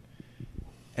humbling,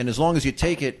 and as long as you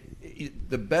take it,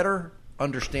 the better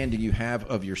understanding you have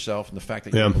of yourself and the fact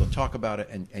that you're able to talk about it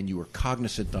and you are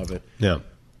cognizant of it. Yeah.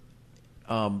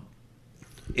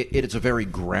 It's a very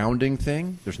grounding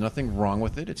thing. There's nothing wrong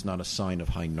with it. It's not a sign of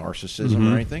high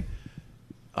narcissism or anything.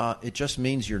 It just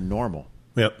means you're normal.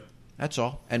 Yep. That's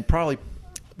all. And probably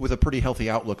with a pretty healthy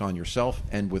outlook on yourself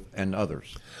and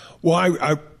others. Well,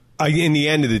 I in the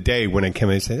end of the day, when I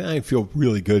come in, I say, I feel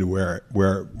really good where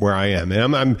I am.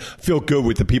 And I feel good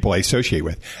with the people I associate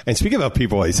with. And speaking of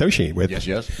people I associate with.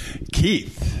 Yes.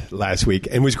 Keith last week,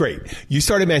 and it was great. You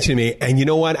started mentioning me, and you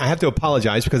know what? I have to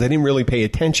apologize because I didn't really pay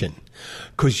attention.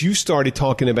 Because you started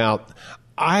talking about,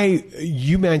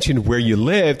 you mentioned where you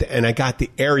lived, and I got the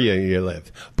area you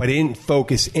lived, but I didn't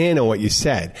focus in on what you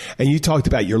said. And you talked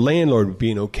about your landlord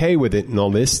being okay with it and all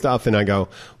this stuff, and I go,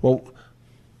 well,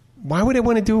 why would I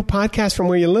want to do a podcast from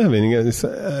where you live? And he goes,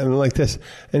 like this.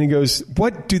 And he goes,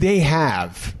 what do they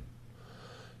have?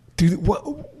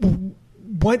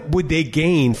 What would they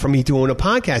gain from me doing a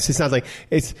podcast? It's not like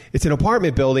it's an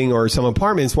apartment building or some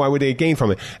apartments. Why would they gain from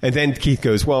it? And then Keith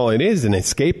goes, well, it is an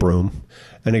escape room.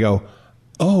 And I go,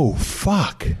 oh,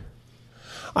 fuck.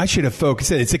 I should have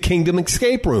focused in. It's a Kingdom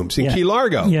Escape Rooms in Key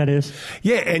Largo. Yeah, it is.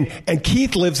 Yeah, and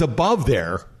Keith lives above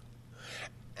there.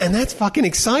 And that's fucking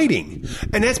exciting.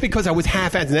 And that's because I was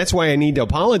half-assed. And that's why I need to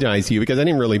apologize to you, because I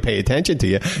didn't really pay attention to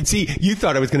you. See, you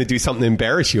thought I was going to do something to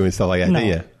embarrass you and stuff like that, didn't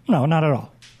you? No, not at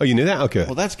all. Oh, you knew that? Okay.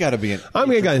 Well, that's got to be an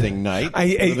interesting night.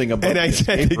 Living above I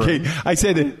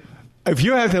said, if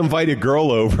you have to invite a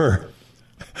girl over,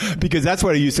 because that's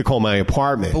what I used to call my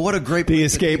apartment. But what a great the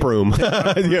escape room.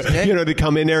 To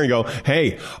come in there and go,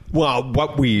 hey, well,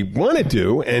 what we want to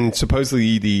do, and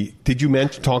supposedly did you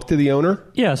talk to the owner?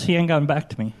 Yes, he ain't gotten back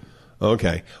to me.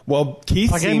 Okay. Well,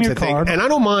 Keith seems to think, and I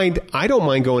don't mind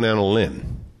going out on a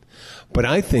limb, but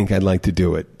I think I'd like to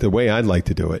do it. The way I'd like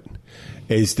to do it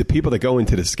is the people that go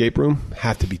into the escape room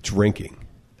have to be drinking.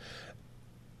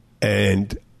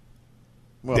 And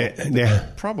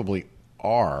they're probably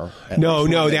are.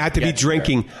 No, they have to be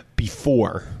drinking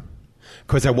before,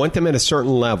 because I want them at a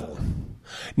certain level.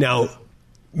 Now,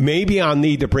 maybe I'll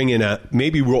need to bring in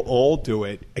maybe we'll all do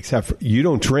it, except for you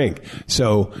don't drink.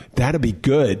 So that'll be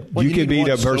good. Well, you could be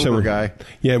the person. Sober guy.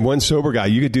 Yeah, one sober guy.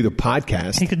 You could do the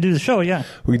podcast. He could do the show, yeah.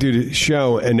 We could do the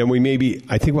show, and then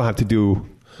I think we'll have to do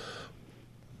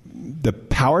the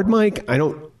powered mic. I'd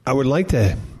like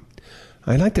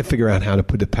to figure out how to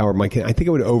put the powered mic in. I think it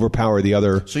would overpower the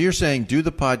other. So you're saying do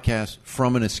the podcast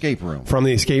from an escape room? From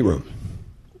the escape room.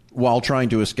 While trying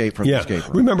to escape from the escape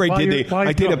room. Remember, I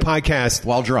did a podcast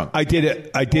while drunk. I did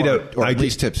or at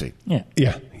least tipsy. Yeah.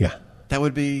 That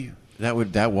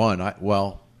one.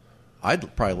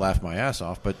 I'd probably laugh my ass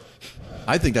off, but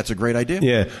I think that's a great idea.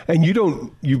 Yeah, and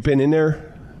you've been in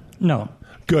there? No.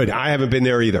 Good. I haven't been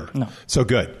there either. No. So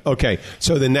good. Okay.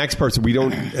 So the next person,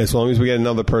 as long as we get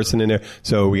another person in there.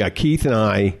 So we got Keith and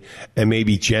I, and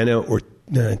maybe Jenna or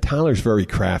Tyler's very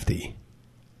crafty.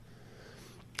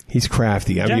 He's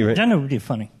crafty. Jenna would be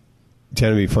funny.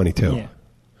 Jenna would be funny too.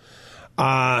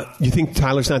 Yeah. You think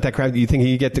Tyler's not that crafty? You think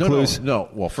he get the clues? No.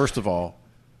 Well, first of all,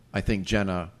 I think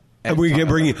Jenna. And we'll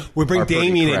bring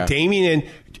Damien in. Damien in.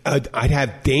 I'd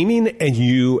have Damien and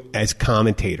you as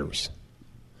commentators.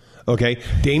 Okay,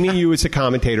 Damien, you as the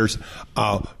commentators.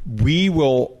 We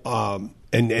will, and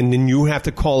then you have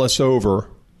to call us over.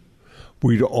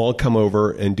 We'd all come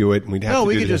over and do it. And we'd have to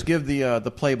we could just give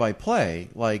the play-by-play.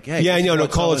 Like, hey,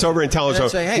 call us over and tell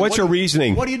us. Say, hey, what's your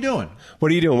reasoning? What are you doing?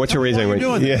 What are you doing? What's your reasoning? What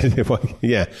are you doing?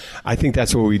 Yeah. I think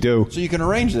that's what we do. So you can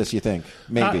arrange this. You think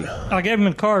maybe? I gave him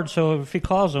a card, so if he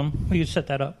calls him, we could set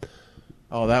that up.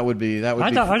 Oh, that would be.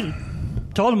 I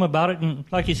told him about it, and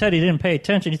like he said, he didn't pay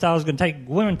attention. He thought I was going to take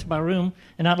women to my room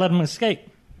and not let them escape.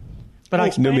 But I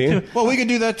explained to him. Well, we could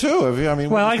do that too. I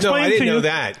explained I didn't to know you.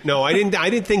 that. No, I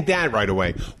didn't think that right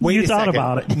away. Wait you a thought second.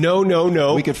 about it.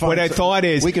 No. We could find what I thought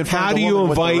is, how do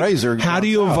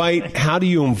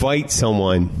you invite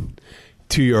someone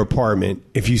to your apartment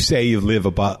if you say you live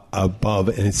above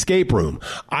an escape room?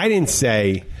 I didn't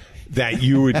say that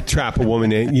you would trap a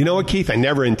woman in. You know what, Keith? I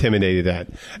never intimidated that.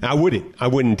 I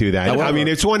wouldn't do that. However, I mean,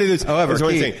 it's one of those. However,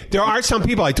 Keith, there are some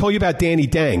people. I told you about Danny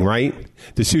Dang, right?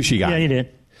 The sushi guy. Yeah, you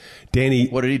did. Danny.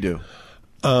 What did he do?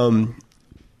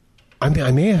 I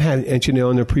may have had mentioned it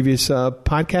on the previous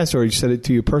podcast, or you said it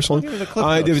to you personally.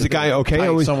 There was a guy. Okay, it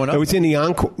was in the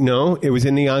Encore. No, it was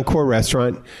in the Encore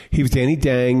restaurant. He was Danny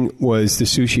Dang, was the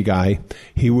sushi guy.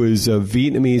 He was a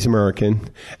Vietnamese American,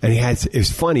 and it was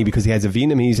funny because he has a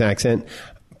Vietnamese accent,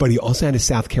 but he also had a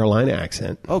South Carolina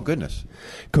accent. Oh goodness!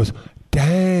 Goes,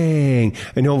 dang.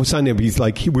 And all of a sudden, he's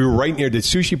like, we were right near the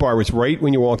sushi bar, was right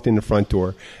when you walked in the front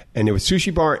door. And there was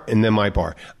sushi bar and then my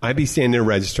bar. I'd be standing there,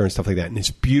 register and stuff like that. And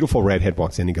this beautiful redhead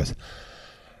walks in. He goes,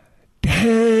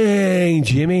 dang,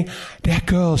 Jimmy, that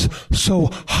girl's so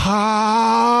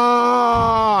hot.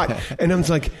 And I'm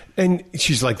like, and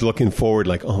she's like looking forward,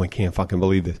 like, oh, I can't fucking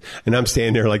believe this. And I'm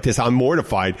standing there like this. I'm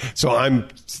mortified. So I'm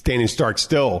standing stark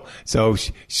still. So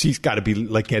she's got to be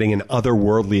like getting an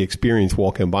otherworldly experience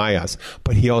walking by us.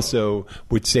 But he also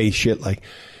would say shit like,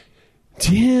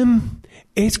 Jim,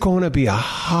 it's going to be a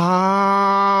hot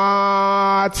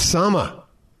summer.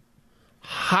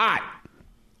 Hot.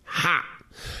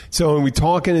 So when we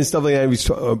talking and stuff like that,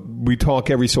 we talk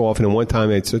every so often. And one time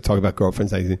I talk about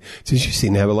girlfriends. I said, you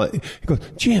seem to have a lot. He goes,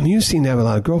 Jim, you seem to have a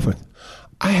lot of girlfriends.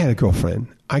 I had a girlfriend.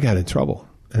 I got in trouble.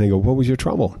 And I go, what was your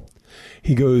trouble?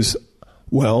 He goes,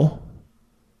 well,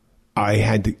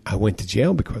 I went to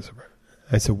jail because of her.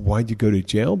 I said, why'd you go to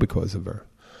jail because of her?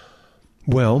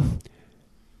 Well,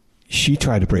 she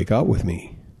tried to break up with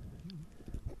me,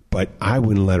 but I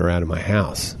wouldn't let her out of my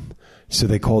house. So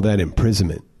they call that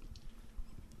imprisonment.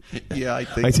 Yeah, I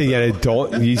think. I said,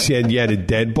 you said you had a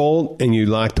deadbolt and you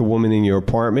locked a woman in your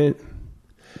apartment?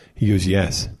 He goes,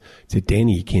 yes. I said,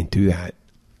 Danny, you can't do that.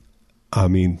 I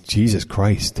mean, Jesus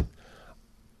Christ.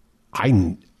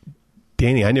 Danny,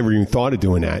 I never even thought of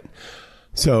doing that.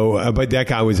 So, but that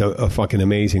guy was a fucking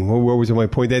amazing. What was my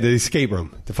point? The escape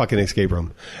room, the fucking escape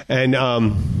room. And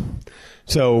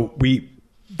so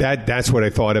that's what I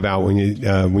thought about when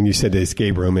you said the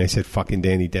escape room. And I said, fucking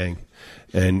Danny Dang.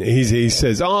 And he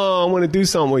says, oh, I want to do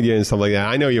something with you and stuff like that.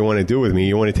 I know you want to do with me.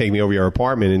 You want to take me over your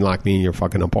apartment and lock me in your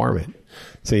fucking apartment.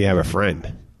 So you have a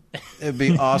friend. It'd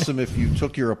be awesome if you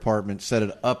took your apartment, set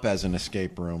it up as an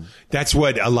escape room. That's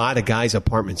what a lot of guys'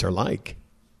 apartments are like.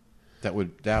 That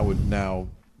would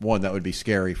be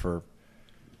scary for,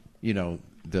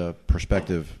 the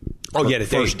prospective. Oh yeah, the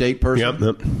first date person.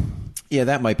 Yep. Yeah,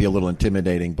 that might be a little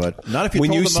intimidating, but not if you.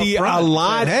 When told you them see up front, a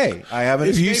lot, hey, I have an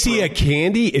if you escape see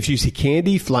room. if you see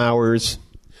candy, flowers,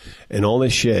 and all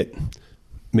this shit,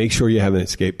 make sure you have an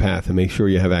escape path and make sure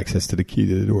you have access to the key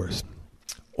to the doors.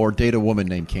 Or date a woman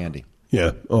named Candy.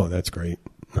 Yeah. Oh, that's great.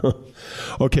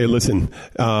 Okay, listen.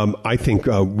 I think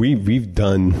we've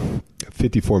done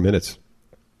 54 minutes.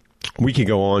 We could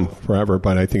go on forever,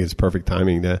 but I think it's perfect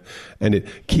timing to end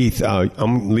it. Keith,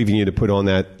 I'm leaving you to put on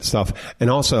that stuff. And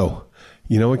also,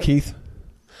 you know what, Keith?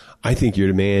 I think you're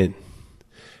the man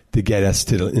to get us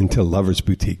into Lover's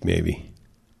Boutique, maybe.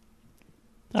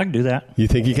 I can do that. You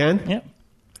think you can? Yep.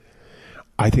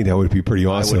 I think that would be pretty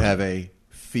awesome. I would have a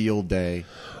field day.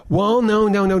 Well,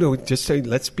 no. Just say,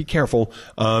 let's be careful.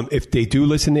 If they do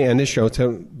listen to the end of the show,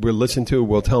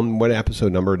 we'll tell them what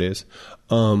episode number it is.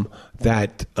 What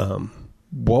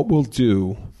we'll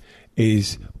do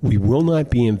is we will not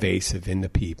be invasive in the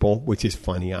people, which is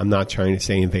funny. I'm not trying to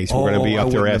say invasive. We're going to be up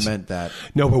their ass. I wouldn't have meant that.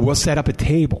 No, but we'll set up a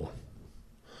table.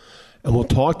 And we'll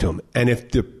talk to them. And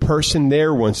if the person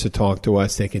there wants to talk to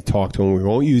us, they can talk to them. We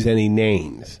won't use any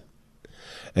names.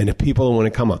 And the people that want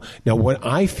to come up. Now, what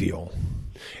I feel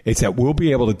is that we'll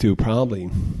be able to do probably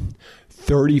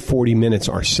 30, 40 minutes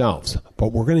ourselves.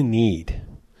 But we're going to need,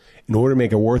 in order to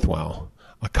make it worthwhile,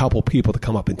 a couple people to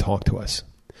come up and talk to us.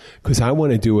 Because I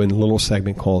want to do a little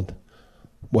segment called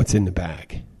What's in the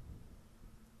Bag.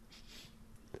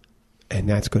 And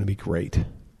that's going to be great.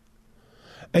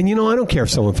 And, I don't care if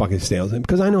someone fucking steals it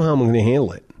because I know how I'm going to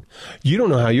handle it. You don't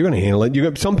know how you're going to handle it. You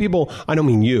got some people, I don't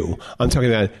mean you. I'm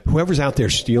talking about whoever's out there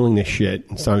stealing this shit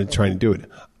and trying to do it.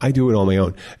 I do it on my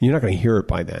own. You're not going to hear it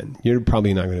by then. You're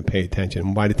probably not going to pay attention.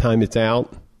 And by the time it's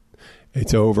out,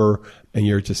 it's over, and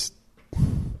you're just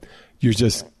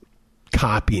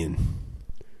copying.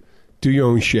 Do your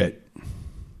own shit,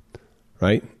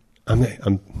 right?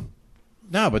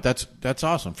 No, but that's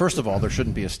awesome. First of all, there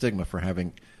shouldn't be a stigma for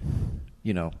having,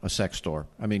 a sex store.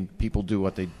 I mean, people do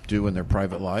what they do in their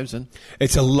private lives, and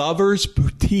it's a lover's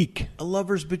boutique. A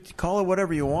lover's boutique. Call it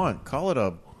whatever you want. Call it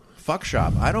a fuck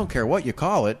shop. I don't care what you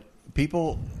call it.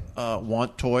 People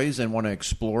want toys and want to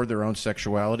explore their own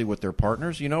sexuality with their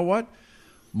partners. You know what?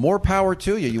 More power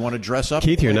to you. You want to dress up.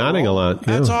 Keith, you're nodding a lot.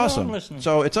 That's yeah. awesome.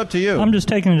 So it's up to you. I'm just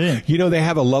taking it in. They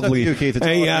have a lovely it's up to you, Keith.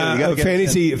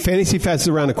 It's Fantasy Fest is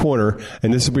around the corner,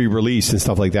 and this will be released and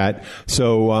stuff like that.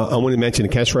 So I want to mention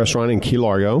the Kent's Restaurant in Key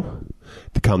Largo.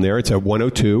 To come there, it's at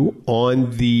 102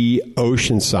 on the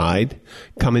ocean side.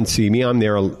 Come and see me. I'm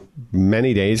there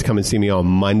many days. Come and see me on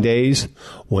Mondays,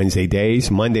 Wednesday days,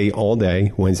 Monday all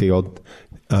day, Wednesday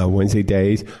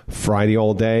days, Friday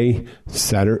all day,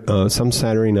 some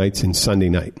Saturday nights, and Sunday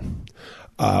night.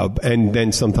 And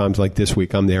then sometimes, like this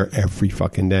week, I'm there every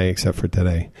fucking day except for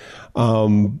today.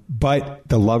 But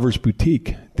the Lover's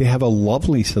Boutique, they have a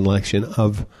lovely selection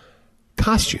of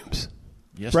costumes.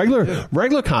 Yes,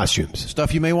 regular costumes.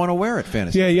 Stuff you may want to wear at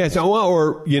Fantasy. Yeah. So,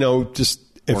 or, just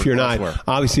if you're not,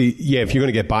 obviously, if you're going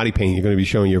to get body paint, you're going to be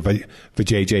showing your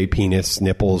vajayjay, penis,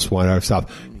 nipples, whatever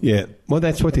stuff. Yeah. Well,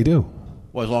 that's what they do.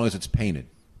 Well, as long as it's painted.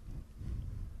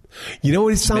 You know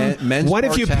what it's something? What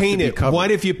if you paint it?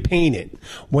 What if you paint it?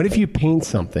 What if you paint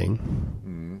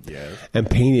something and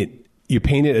paint it? You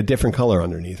paint it a different color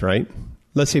underneath, right?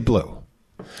 Let's say blue.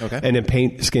 Okay. And then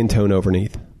paint skin tone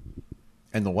underneath.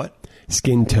 And the what?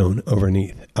 Skin tone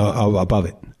underneath, above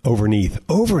it, underneath.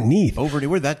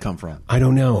 Where'd that come from? I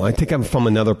don't know. I think I'm from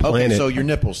another planet. Okay, so your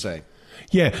nipples say.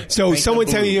 Yeah. So someone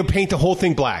tell you paint the whole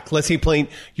thing black. Let's say paint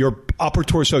your upper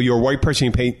torso. You're a white person.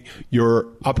 You paint your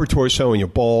upper torso and your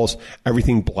balls,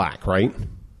 everything black, right?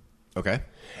 Okay.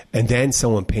 And then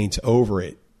someone paints over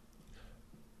it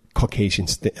Caucasian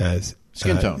as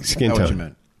skin tone. Skin tone. tone. What you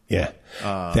meant. Yeah.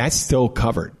 That's still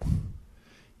covered.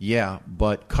 Yeah,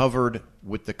 but covered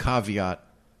with the caveat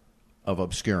of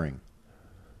obscuring.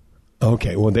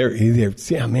 Okay, well,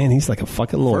 yeah, man, he's like a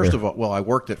fucking lawyer. First of all, I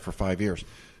worked it for 5 years.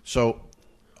 So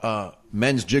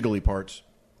men's jiggly parts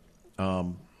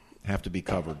have to be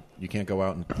covered. You can't go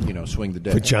out and swing the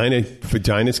dick.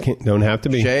 Vaginas don't have to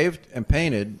be. Shaved and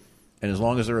painted, and as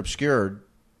long as they're obscured,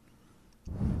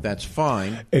 that's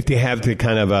fine. If they have the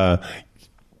kind of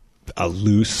a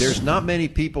loose... There's not many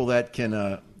people that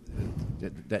can...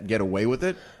 that get away with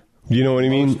it. You know what I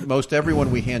mean? Most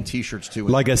everyone we hand T-shirts to.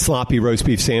 Like a sloppy roast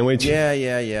beef sandwich? Yeah.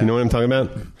 You know what I'm talking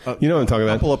about? You know what I'm talking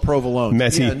about? A couple of provolone.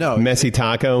 Messy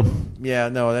taco? Yeah,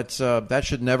 no, that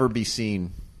should never be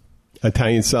seen.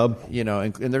 Italian sub?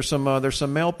 And there's some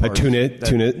male parts.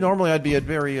 Tuna. Normally I'd be a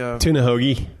very... tuna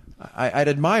hoagie? I'd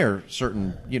admire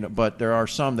certain, but there are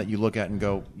some that you look at and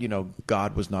go,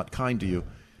 God was not kind to you.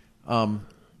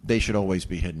 They should always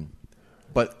be hidden.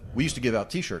 But we used to give out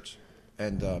T-shirts,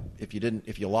 and if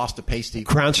you lost a pasty,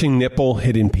 crouching nipple,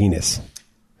 hidden penis.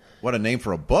 What a name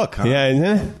for a book, huh?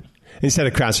 Yeah, instead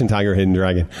of crouching tiger, hidden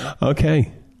dragon.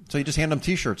 Okay. So you just hand them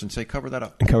T-shirts and say, "Cover that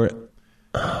up." And cover it.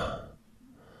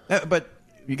 But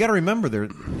you got to remember,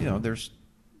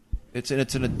 it's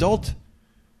an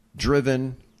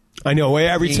adult-driven. I know.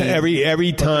 Every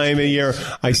time a year,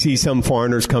 I see some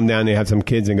foreigners come down. They have some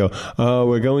kids and go, "Oh,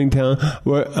 we're going down." I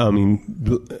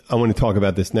want to talk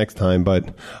about this next time,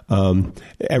 but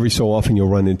every so often you'll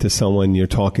run into someone. You're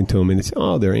talking to them, and it's,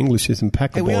 "Oh, their English is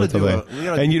impeccable,"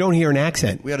 and you don't hear an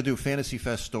accent. We had to do a Fantasy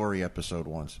Fest story episode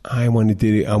once. I wanted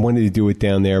to do it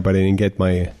down there, but I didn't get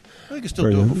my. Well, you can still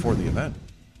do it before the event.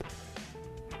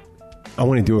 I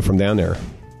want to do it from down there.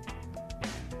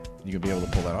 You gonna be able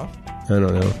to pull that off? I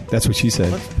don't know. That's what she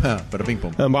said. Bada bing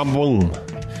boom. Boom.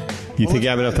 You think you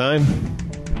have enough time?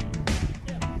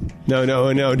 No.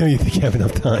 You think you have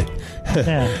enough time?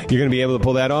 Yeah. You're going to be able to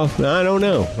pull that off? I don't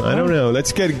know.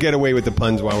 Let's get away with the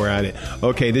puns while we're at it.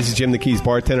 Okay, this is Jim the Keys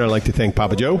bartender. I'd like to thank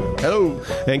Papa Joe. Hello.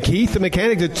 And Keith the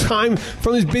mechanic. The time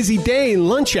from his busy day,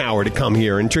 lunch hour, to come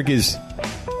here and drink his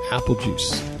apple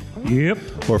juice.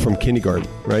 Yep. Or from kindergarten,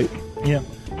 right? Yep.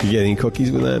 You get any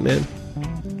cookies with that, man?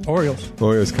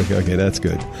 Oreos cookie. Okay, that's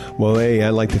good. Well, hey,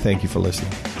 I'd like to thank you for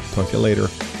listening. Talk to you later.